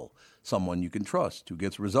successful, someone you can trust, who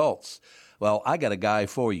gets results. Well, I got a guy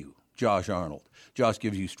for you. Josh Arnold. Josh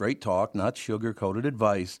gives you straight talk, not sugar-coated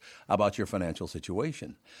advice about your financial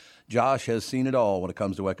situation. Josh has seen it all when it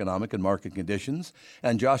comes to economic and market conditions,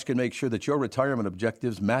 and Josh can make sure that your retirement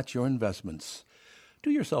objectives match your investments. Do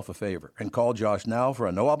yourself a favor and call Josh now for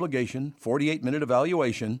a no-obligation, 48-minute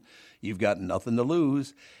evaluation. You've got nothing to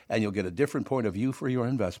lose, and you'll get a different point of view for your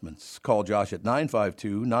investments. Call Josh at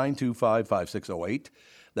 952-925-5608.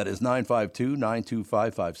 That is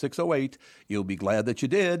 952-925-5608. You'll be glad that you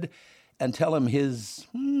did. And tell him his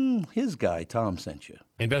guy, Tom, sent you.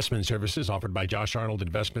 Investment services offered by Josh Arnold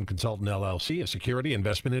Investment Consultant, LLC, a security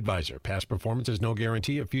investment advisor. Past performance is no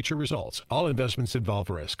guarantee of future results. All investments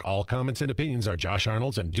involve risk. All comments and opinions are Josh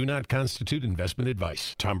Arnold's and do not constitute investment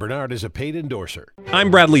advice. Tom Bernard is a paid endorser.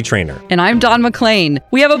 I'm Bradley Trainer. And I'm Don McClain.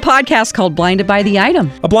 We have a podcast called Blinded by the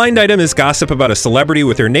Item. A blind item is gossip about a celebrity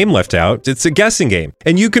with their name left out. It's a guessing game,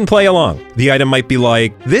 and you can play along. The item might be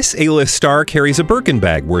like, this A-list star carries a Birkin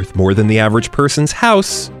bag worth more than the average person's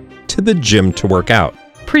house to the gym to work out.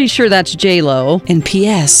 Pretty sure that's J-Lo. And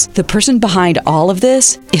P.S. the person behind all of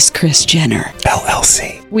this is Kris Jenner,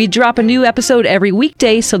 LLC. We drop a new episode every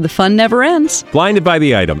weekday so the fun never ends. Blinded by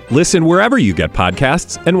the Item. Listen wherever you get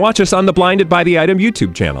podcasts and watch us on the Blinded by the Item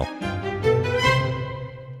YouTube channel.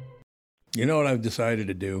 You know what I've decided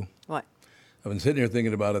to do? What? I've been sitting here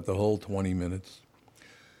thinking about it the whole 20 minutes.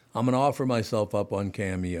 I'm going to offer myself up on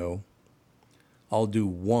Cameo. I'll do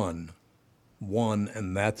one,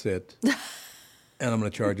 and that's it. And I'm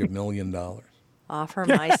going to charge $1 million. Offer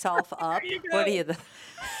myself up. What are you?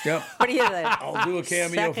 Yep. What are you? I'll do a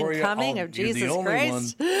cameo for you. Coming of Jesus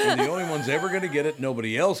Christ. You're the only one's ever going to get it.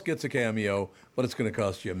 Nobody else gets a cameo, but it's going to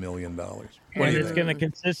cost you $1 million. And it's going to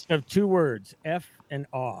consist of 2 words: F and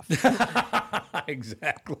off.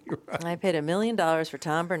 Exactly right. I paid $1 million for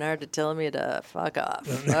Tom Bernard to tell me to fuck off.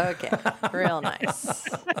 Okay, real nice.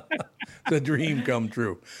 The dream come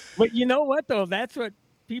true. But you know what, though? That's what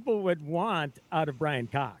people would want out of Brian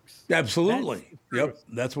Cox. Absolutely.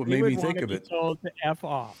 That's what made me think of it. Told to F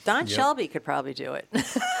off. Don Shelby could probably do it.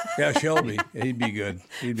 Yeah, Shelby. He'd be good.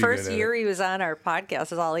 First year he was on our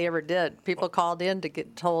podcast is all he ever did. People called in to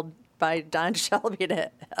get told by Don Shelby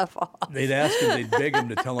to F off. They'd ask him, they'd beg him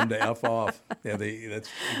to tell him to F off. Yeah, that's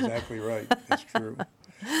exactly right. That's true.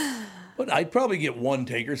 But I'd probably get one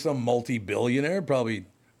taker, some multi-billionaire. Probably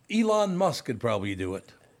Elon Musk could probably do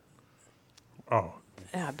it. Oh.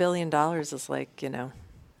 Yeah, $1 billion is like, You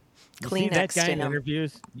see Kleenex that guy to in him.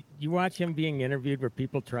 interviews? You watch him being interviewed where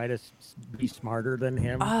people try to be smarter than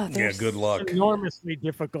him. Oh, Yeah, good luck. It's an enormously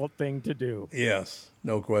difficult thing to do. Yes,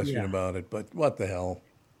 no question Yeah. about it. But what the hell?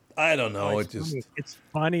 I don't know. It's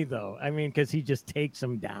funny though. I mean, because he just takes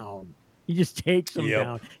them down. He just takes them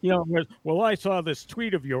Yep. down. Well, I saw this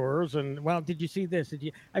tweet of yours, and well, did you see this? Did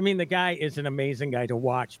you? I mean, the guy is an amazing guy to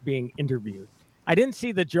watch being interviewed. I didn't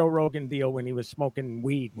see the Joe Rogan deal when he was smoking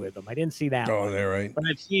weed with him. I didn't see that. Oh, one. they're right. But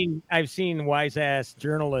I've seen wise ass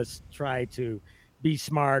journalists try to be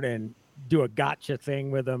smart and do a gotcha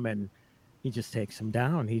thing with him, and he just takes him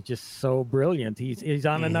down. He's just so brilliant. He's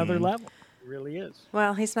on another level. He really is.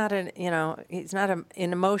 Well, he's not an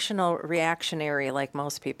emotional reactionary like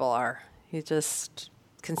most people are. He just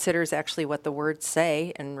considers actually what the words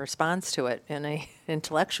say and responds to it in a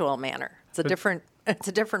intellectual manner. It's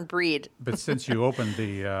a different breed. But since you opened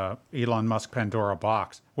the Elon Musk Pandora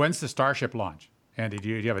box, when's the Starship launch? Andy, do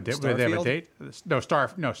you have a date? Do they have a date?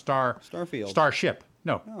 Starfield. Starship.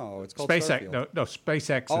 No. No, it's called SpaceX. Starfield. No,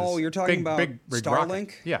 SpaceX. Oh, you're talking about big Starlink?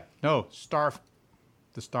 rocket. Yeah. No,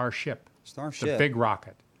 the Starship. Starship. The big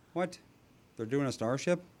rocket. What? They're doing a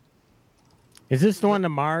Starship? Is this the one to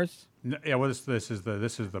Mars? No, yeah. Well, this is the Oh,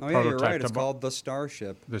 prototype. yeah, you're right. It's to- called the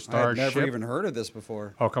Starship. The I've Starship. never even heard of this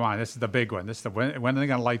before. Oh, come on! This is the big one. This is when are they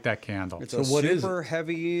going to light that candle? It's So a what is super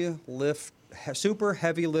heavy lift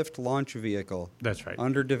launch vehicle. That's right.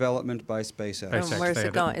 Under development by SpaceX. SpaceX. And where's they it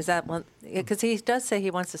have going? Is that one? Because he does say he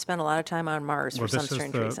wants to spend a lot of time on Mars for some this is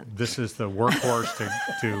strange the reason. this is the workhorse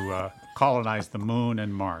to colonize the moon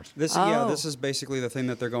and Mars. This Oh. this is basically the thing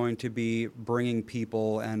that they're going to be bringing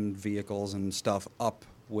people and vehicles and stuff up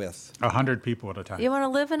with. 100 people at a time. You want to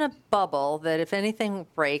live in a bubble that if anything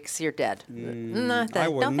breaks, you're dead. No, I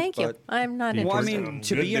no, wouldn't, thank you. but- I'm not Well, I interested. mean,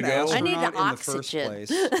 to Good be to an go. astronaut I need the in the first oxygen.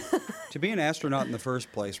 place, to be an astronaut in the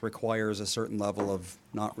first place requires a certain level of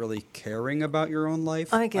not really caring about your own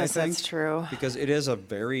life. I guess think, that's true. because it is a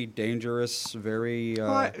very dangerous, very.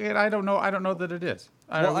 Well, I don't know. I don't know that it is.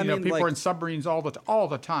 Well, I mean, people like- are in submarines all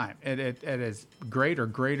the time. It is greater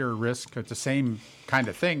risk. It's the same kind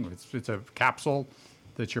of thing. It's a capsule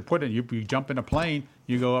that you're put in. You jump in a plane.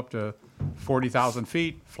 You go up to 40,000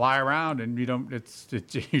 feet, fly around, and you don't.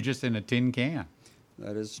 You're just in a tin can.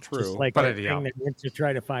 That is true. Just like But that yeah. thing that went to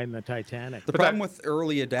try to find the Titanic. The problem with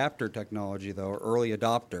early adapter technology, though, or early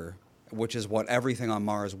adopter, which is what everything on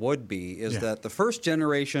Mars would be, is that the first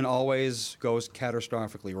generation always goes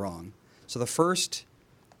catastrophically wrong. So the first,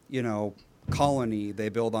 colony they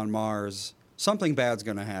build on Mars, something bad's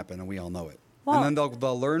going to happen, and we all know it. Well- and then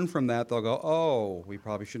they'll learn from that. They'll go, oh, we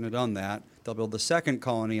probably shouldn't have done that. They'll build the second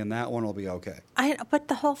colony, and that one will be okay. But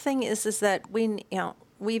the whole thing is that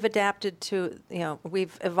we've adapted to,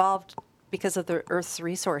 we've evolved because of the Earth's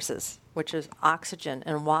resources, which is oxygen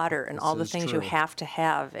and water and all the is things true. you have to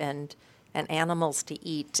have, and animals to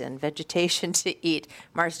eat and vegetation to eat.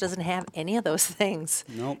 Mars doesn't have any of those things.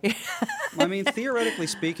 Nope. I mean, theoretically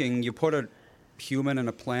speaking, you put a human and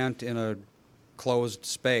a plant in a closed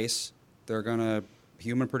space,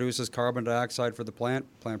 human produces carbon dioxide for the plant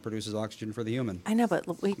produces oxygen for the human. I know, but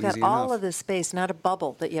we've got Easy all enough. of this space, not a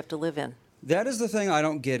bubble that you have to live in. That is the thing I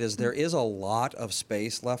don't get is there is a lot of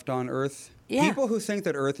space left on Earth. Yeah. People who think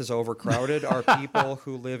that Earth is overcrowded are people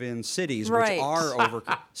who live in cities, Right. which are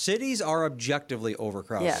overcrowded. Cities are objectively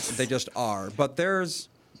overcrowded. Yes. They just are. But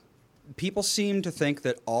people seem to think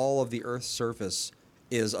that all of the Earth's surface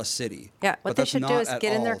is a city. Yeah, But what they that's should do not is at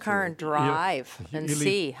get in their all car true. and drive and you leave-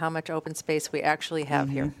 see how much open space we actually have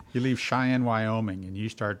here. You leave Cheyenne, Wyoming, and you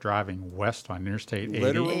start driving west on Interstate 80.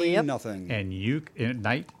 Literally Yep. nothing. And at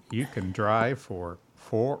night, you can drive for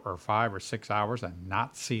 4 or 5 or 6 hours and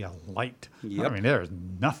not see a light. Yep. I mean, there's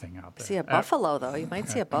nothing out there. See a buffalo, though. You might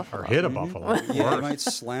see a buffalo. Or hit a buffalo. Yeah, you might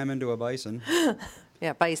slam into a bison.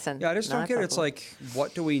 Yeah, bison. Yeah, I just don't not get it. It's buffalo. like,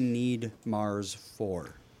 what do we need Mars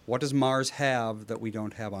for? What does Mars have that we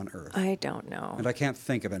don't have on Earth? I don't know. And I can't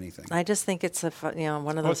think of anything. I just think it's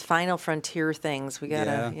one of those final frontier things. We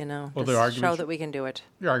gotta, Yeah. Well, the just show arguments- that we can do it.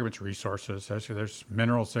 The argument's resources. There's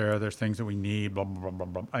minerals there. There's things that we need. Blah blah blah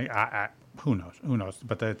blah. Who knows? Who knows?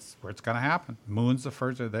 But that's where it's going to happen. Moon's the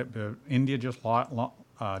first. India just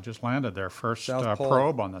landed their first South Pole.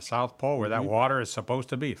 probe on the South Pole, where that water is supposed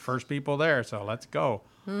to be. First people there. So let's go.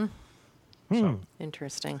 So,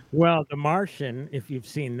 Interesting. Well, The Martian, if you've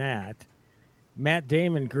seen that, Matt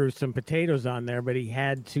Damon grew some potatoes on there, but he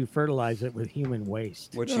had to fertilize it with human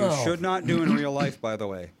waste. Which you should not do in real life, by the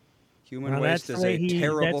way. Human Well, waste is a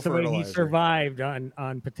terrible that's the way he fertilizer. survived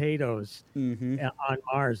on potatoes on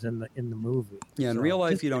Mars in the movie. Yeah, in So real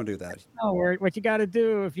life, just you don't do that. know what you got to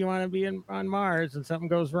do if you want to be on Mars and something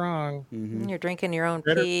goes wrong. You're drinking your own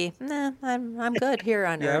Better- pee. Nah, I'm good here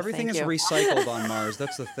on Yeah, Earth. everything thank is you. recycled on Mars.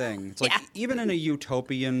 That's the thing. It's like Yeah. even in a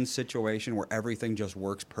utopian situation where everything just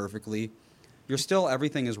works perfectly,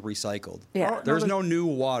 everything is recycled. Yeah. There's no new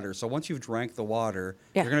water. So once you've drank the water,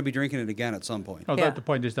 Yeah. you're going to be drinking it again at some point. no, Yeah. the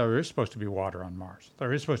point is there is supposed to be water on Mars.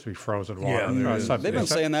 There is supposed to be frozen water. Yeah, there is. They've been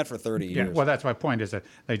saying that for 30 Yeah, years. well, that's my point. Is that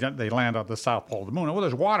they land on the South Pole of the Moon. Well,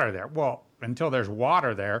 there's water there. Well, until there's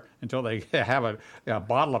water there, until they have a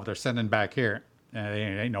bottle of it they're sending back here,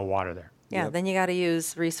 there ain't no water there. Yeah, then you got to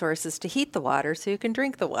use resources to heat the water so you can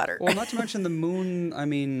drink the water. Well, not to mention the moon. I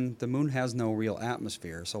mean, the moon has no real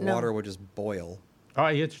atmosphere, so No. water would just boil. Oh,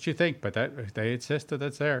 that's what you think, but they insist that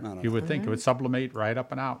it's there. don't You would think it would sublimate right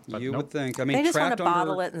up and out. But You nope. would think. I mean, they just want trapped to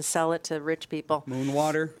bottle under it and sell it to rich people. moon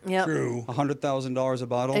water, Yep. True. $100,000 a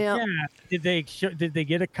bottle. Yep. Yeah. Did they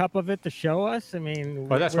get a cup of it to show us? I mean,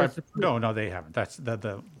 Well, that's why. where's the proof? No, they haven't. That's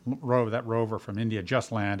that rover from India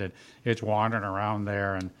just landed. It's wandering around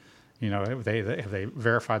there, and if they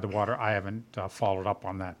verified the water. I haven't followed up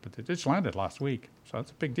on that, but it just landed last week, so that's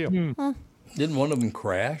a big deal. Didn't one of them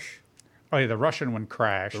crash? Oh, yeah, the Russian one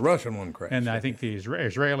crashed. The Russian one crashed. And I think the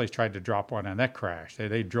Israelis tried to drop one, and that crashed.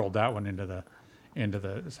 They drilled that one into the, and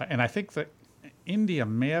I think that India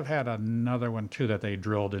may have had another one too that they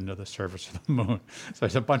drilled into the surface of the moon. So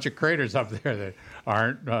there's a bunch of craters up there that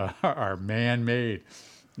aren't are man-made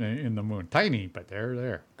in the moon, tiny, but they're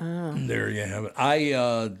there. There you have it.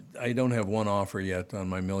 I don't have one offer yet on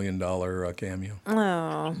my $1 million cameo.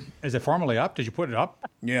 Oh, Is it formally up? Did you put it up?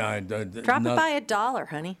 Yeah, drop it by $1,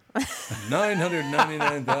 honey.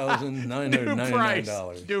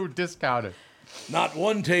 $999,999. Dude, discounted. Not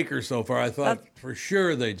one taker so far. I thought for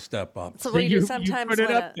sure they'd step up. So what you do you sometimes put it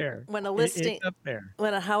when up there. when a It- listing it's up there.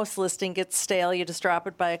 when a house listing gets stale, you just drop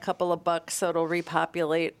it by a couple of bucks so it'll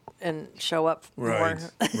repopulate and show up Right, more.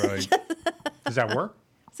 right. Does that work?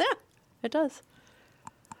 So, yeah, it does.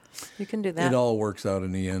 You can do that. It all works out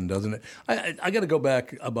in the end, doesn't it? I got to go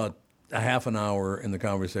back about a half an hour in the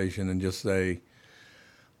conversation and just say,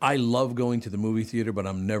 I love going to the movie theater, but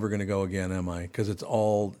I'm never going to go again, am I? Because it's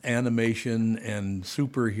all animation and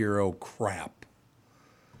superhero crap.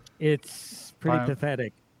 It's pretty Fine.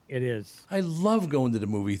 pathetic. It is. I love going to the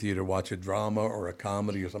movie theater, watch a drama or a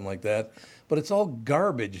comedy or something like that, but it's all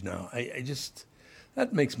garbage now. I just,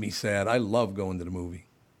 That makes me sad. I love going to the movie.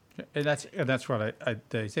 And that's what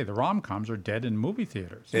they say. The rom-coms are dead in movie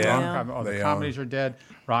theaters. Yeah. The They comedies are dead.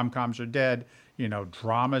 Rom-coms are dead.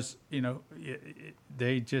 Dramas. They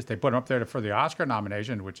put them up there for the Oscar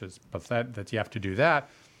nomination, which is pathetic that you have to do that.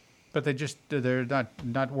 But they're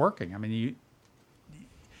not working. I mean,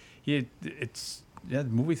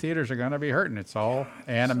 movie theaters are going to be hurting. It's all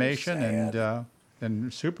animation and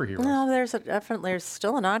superheroes. Well, there's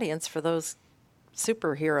still an audience for those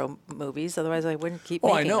superhero movies. Otherwise, I wouldn't keep.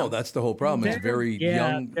 Oh, making I know. them. That's the whole problem. It's very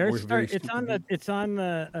young. It's on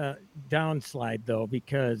the downslide though,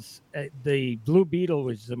 because the Blue Beetle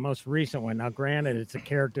was the most recent one. Now, granted, it's a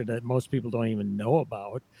character that most people don't even know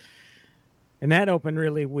about, and that opened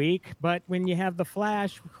really weak. But when you have the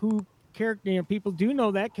Flash, people do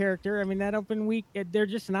know that character. I mean, that open week, they're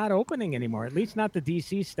just not opening anymore. At least not the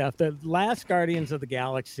DC stuff. The last Guardians of the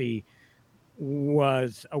Galaxy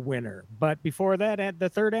was a winner, but before that, the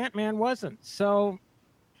third Ant-Man wasn't. So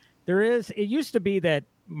it used to be that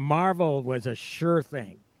Marvel was a sure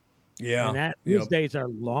thing. Yeah. And those days are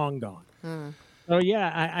long gone. So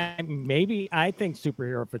yeah, I think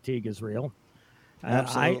superhero fatigue is real.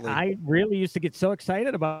 Absolutely. I really used to get so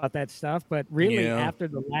excited about that stuff, but really after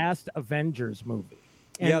the last Avengers movie.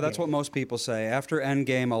 Yeah, that's what most people say. After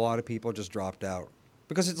Endgame, a lot of people just dropped out.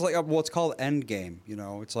 Because it's like, it's called Endgame,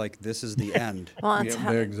 It's like, this is the end. Well,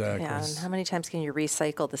 exactly. Yeah, and how many times can you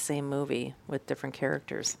recycle the same movie with different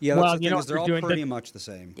characters? Yeah, that's the thing, is they're all pretty much the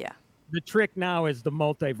same. Yeah. The trick now is the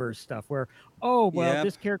multiverse stuff where,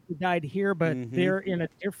 this character died here, but they're in a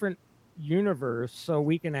different universe, so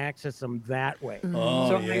we can access them that way. Oh,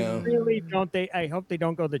 so yeah. I really I hope they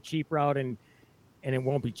don't go the cheap route, and it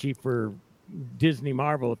won't be cheap for Disney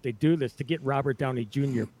Marvel if they do this, to get Robert Downey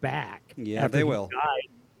Jr. back. Yeah, after they he will. died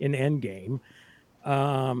in Endgame.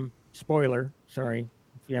 Spoiler, sorry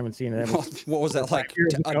if you haven't seen it. What was that, like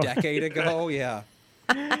a decade ago? Yeah.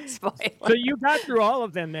 Spoiler. So you got through all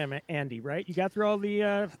of them then, Andy, right? You got through all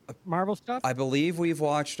the Marvel stuff? I believe we've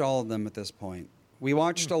watched all of them at this point. We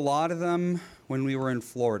watched a lot of them when we were in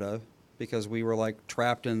Florida, because we were like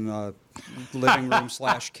trapped in the living room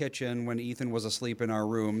 / kitchen when Ethan was asleep in our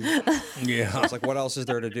room. Yeah. So it's like, what else is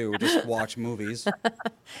there to do? Just watch movies.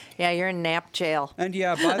 Yeah, you're in nap jail. And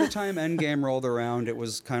yeah, by the time Endgame rolled around, it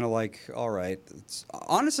was kind of like, all right.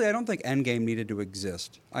 Honestly, I don't think Endgame needed to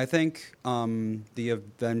exist. I think the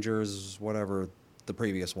Avengers, whatever the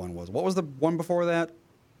previous one was. What was the one before that?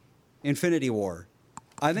 Infinity War.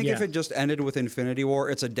 I think if it just ended with Infinity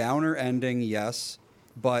War, it's a downer ending, yes.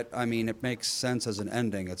 But, I mean, it makes sense as an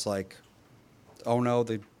ending. It's like, oh no,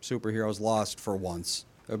 the superheroes lost for once.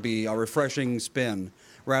 It would be a refreshing spin,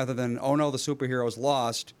 rather than, oh no, the superheroes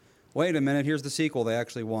lost. Wait a minute, here's the sequel. They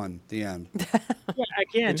actually won. The end. Yeah,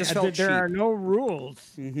 again, It just felt there cheap. are no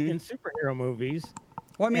rules in superhero movies.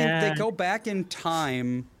 Well, I mean, they And- go back in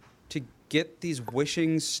time to get these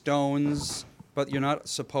wishing stones, but you're not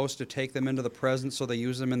supposed to take them into the present, so they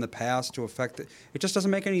use them in the past to affect it. It just doesn't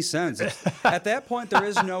make any sense. At that point, there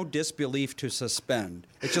is no disbelief to suspend.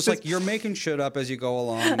 It's just like you're making shit up as you go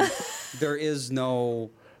along. There is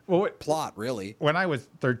no plot, really. When I was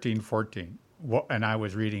 13, 14, and I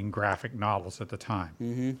was reading graphic novels at the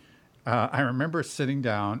time, I remember sitting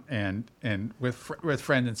down and with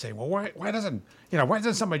friends and saying, "Well, why doesn't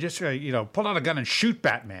somebody just pull out a gun and shoot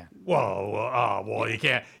Batman?" Whoa, well,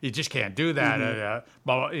 you just can't do that.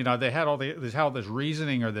 They had all this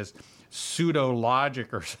reasoning or this pseudo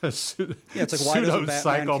logic or it's like, why doesn't pseudo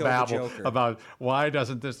Batman kill the psychobabble Joker? about why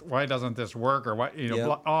doesn't this work, or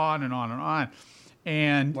on and on and on.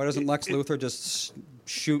 And Why doesn't Lex Luthor just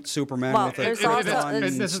shoot Superman Well, with a there's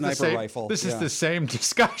also- sniper rifle? This is the same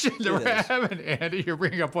discussion that we're is. having, Andy. You're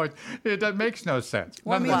bringing up points. That makes no sense.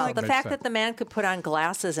 Well, I mean, None of Well, this the makes fact sense. that the man could put on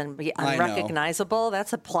glasses and be I know. unrecognizable,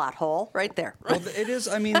 that's a plot hole right there. Well, it is.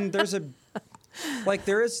 I mean,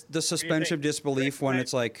 there is the suspension of disbelief when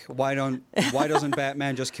it's like, why doesn't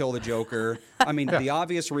Batman just kill the Joker? I mean, the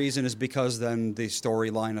obvious reason is because then the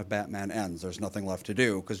storyline of Batman ends. There's nothing left to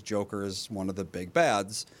do because Joker is one of the big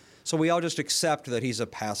bads. So we all just accept that he's a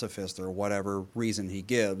pacifist or whatever reason he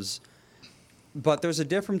gives. But there's a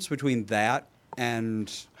difference between that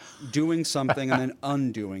and doing something and then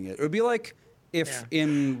undoing it. It would be like if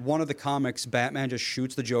in one of the comics, Batman just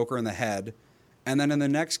shoots the Joker in the head, and then in the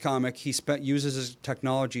next comic, he uses his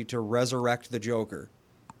technology to resurrect the Joker.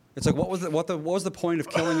 It's like, what was the point of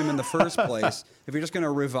killing him in the first place if you're just going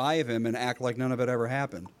to revive him and act like none of it ever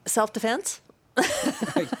happened? Self-defense?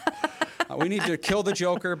 We need to kill the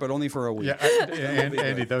Joker, but only for a week. Yeah, and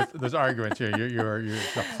Andy, those arguments here, you're a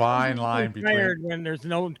fine line I'm between. tired when there's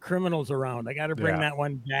no criminals around. I got to bring that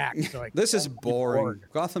one back. So This is boring.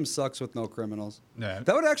 Gotham sucks with no criminals. Yeah.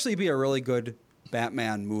 That would actually be a really good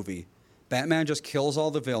Batman movie. Batman just kills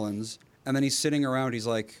all the villains, and then he's sitting around. He's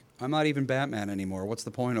like, I'm not even Batman anymore. What's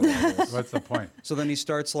the point of all this? What's the point? So then he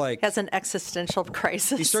starts like Has an existential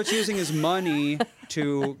crisis. he starts using his money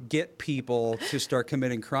to get people to start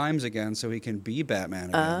committing crimes again, so he can be Batman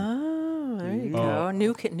again. Oh, there you go.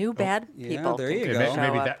 New bad Yeah, people. there you can go. show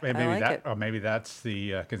Maybe up. that, maybe I like that, it. or maybe that's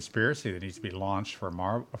the conspiracy that needs to be launched for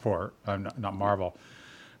not Marvel,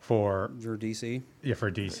 for For DC.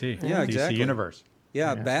 for DC. Yeah, DC exactly. Universe.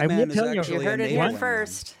 Yeah, I will Batman is tell you, actually You heard a it here neighborhood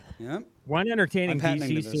first. villain. Yep. One entertaining I'm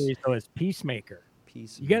patenting DC this. series though is Peacemaker.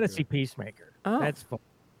 Peacemaker. You got to see Peacemaker. Oh. That's fun.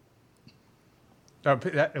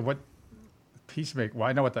 What Peacemaker? Well,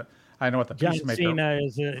 I know what the John Peacemaker. Cena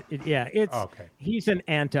is it's Okay. he's an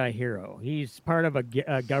anti-hero. He's part of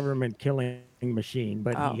a government killing machine,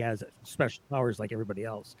 but Oh. he has special powers like everybody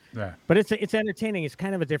else. Yeah. But it's entertaining. It's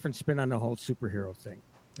kind of a different spin on the whole superhero thing.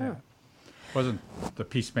 Yeah. Wasn't the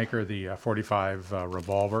Peacemaker the 45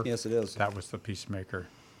 revolver? Yes, it is. That was the Peacemaker.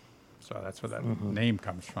 So that's where that name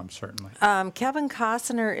comes from, certainly. Kevin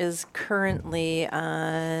Costner is currently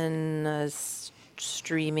on a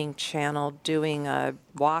streaming channel doing a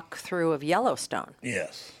walkthrough of Yellowstone.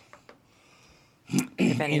 Yes.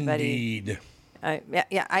 If anybody, Indeed.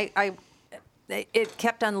 it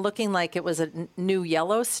kept on looking like it was a new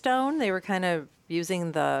Yellowstone. They were kind of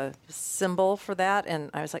using the symbol for that, and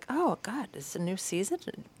I was like, oh God, is it a new season?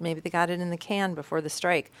 Maybe they got it in the can before the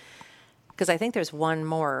strike, because I think there's one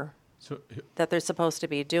more So that they're supposed to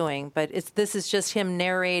be doing, but this is just him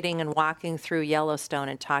narrating and walking through Yellowstone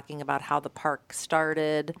and talking about how the park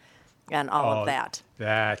started and all of that.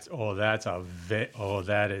 that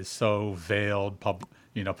is so veiled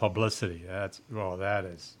publicity. That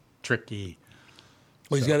is tricky.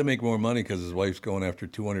 Well, he's got to make more money because his wife's going after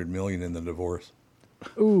 $200 million in the divorce.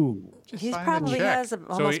 Ooh, He sign the probably check. has So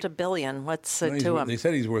almost he- $1 billion. What's No, to him? They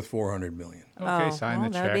said he's worth $400 million. Okay, Oh, sign well,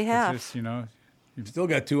 the that'd check. be It's half. just, You've still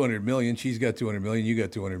got $200 million. She's got $200 million. You got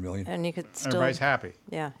 $200 million. And you could still, everybody's happy.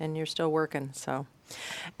 yeah, and you're still working. So,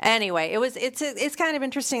 anyway, it's kind of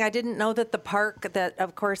interesting. I didn't know that the park that,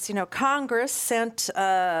 of course, Congress sent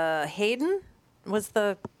Hayden was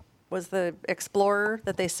the explorer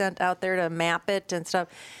that they sent out there to map it and stuff,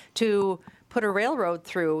 to put a railroad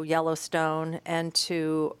through Yellowstone and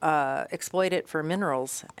to exploit it for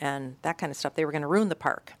minerals and that kind of stuff. They were going to ruin the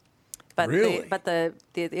park. But Really? the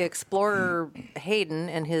explorer Hayden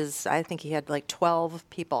and I think he had like 12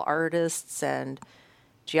 people, artists and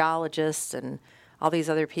geologists and all these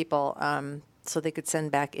other people, so they could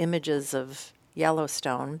send back images of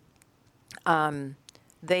Yellowstone.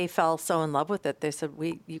 They fell so in love with it, they said,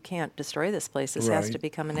 you can't destroy this place. This has to Right.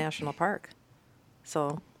 become a national park.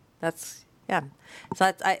 So that's, yeah.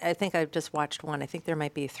 So I think I've just watched one. I think there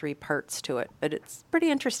might be 3 parts to it, but it's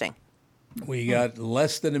pretty interesting. We got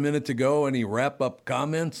less than a minute to go. Any wrap-up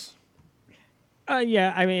comments?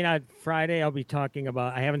 yeah. I mean, on Friday I'll be talking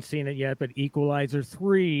about. I haven't seen it yet, but Equalizer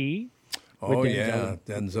 3. Oh, with yeah,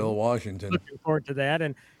 Denzel Washington. Looking forward to that.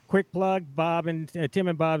 And quick plug, Tim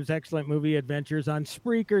and Bob's Excellent Movie Adventures on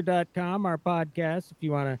Spreaker.com, our podcast. If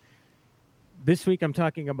you want to, this week I'm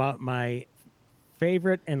talking about my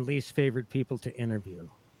favorite and least favorite people to interview.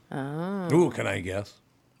 Ooh, can I guess?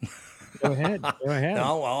 Go ahead.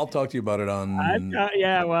 I'll talk to you about it on...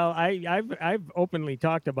 I've openly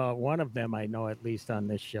talked about one of them. I know at least on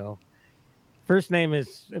this show. First name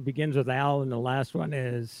begins with Al, and the last one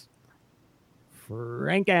is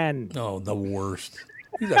Franken. Oh, the worst.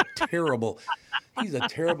 He's a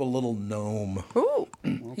terrible little gnome. Ooh.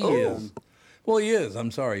 He is. Well, he is.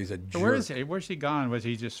 I'm sorry. He's a jerk. So where's he gone? Was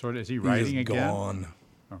he just is he He's writing just again? gone.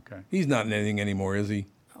 Okay. He's not in anything anymore, is he?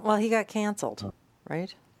 Well, he got canceled,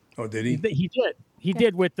 right? Oh, did he? He did. He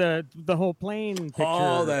did with the whole plane picture.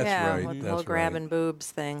 Oh, that's yeah, right. with the That's whole grabbing right.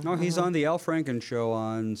 boobs thing. No, he's on the Al Franken show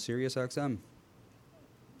on Sirius XM.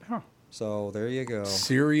 Huh. So there you go.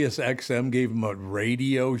 Sirius XM gave him a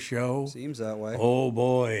radio show. Seems that way. Oh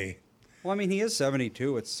boy. Well, I mean, he is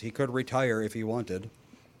 72. He could retire if he wanted.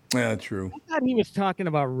 Yeah, true. I thought he was talking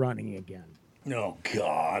about running again. Oh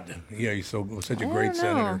God. Yeah, he's such a I great don't know.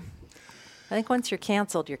 senator. I think once you're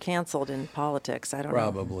canceled in politics. I don't know.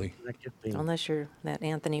 Probably. That could be. Unless you're that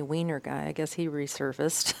Anthony Weiner guy. I guess he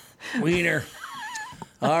resurfaced. Wiener.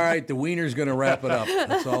 All right, the Wiener's going to wrap it up.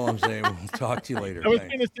 That's all I'm saying. We'll talk to you later. I was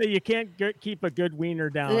Thanks. going to say you can't keep a good wiener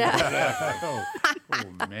down. Yeah.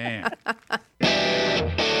 Oh man.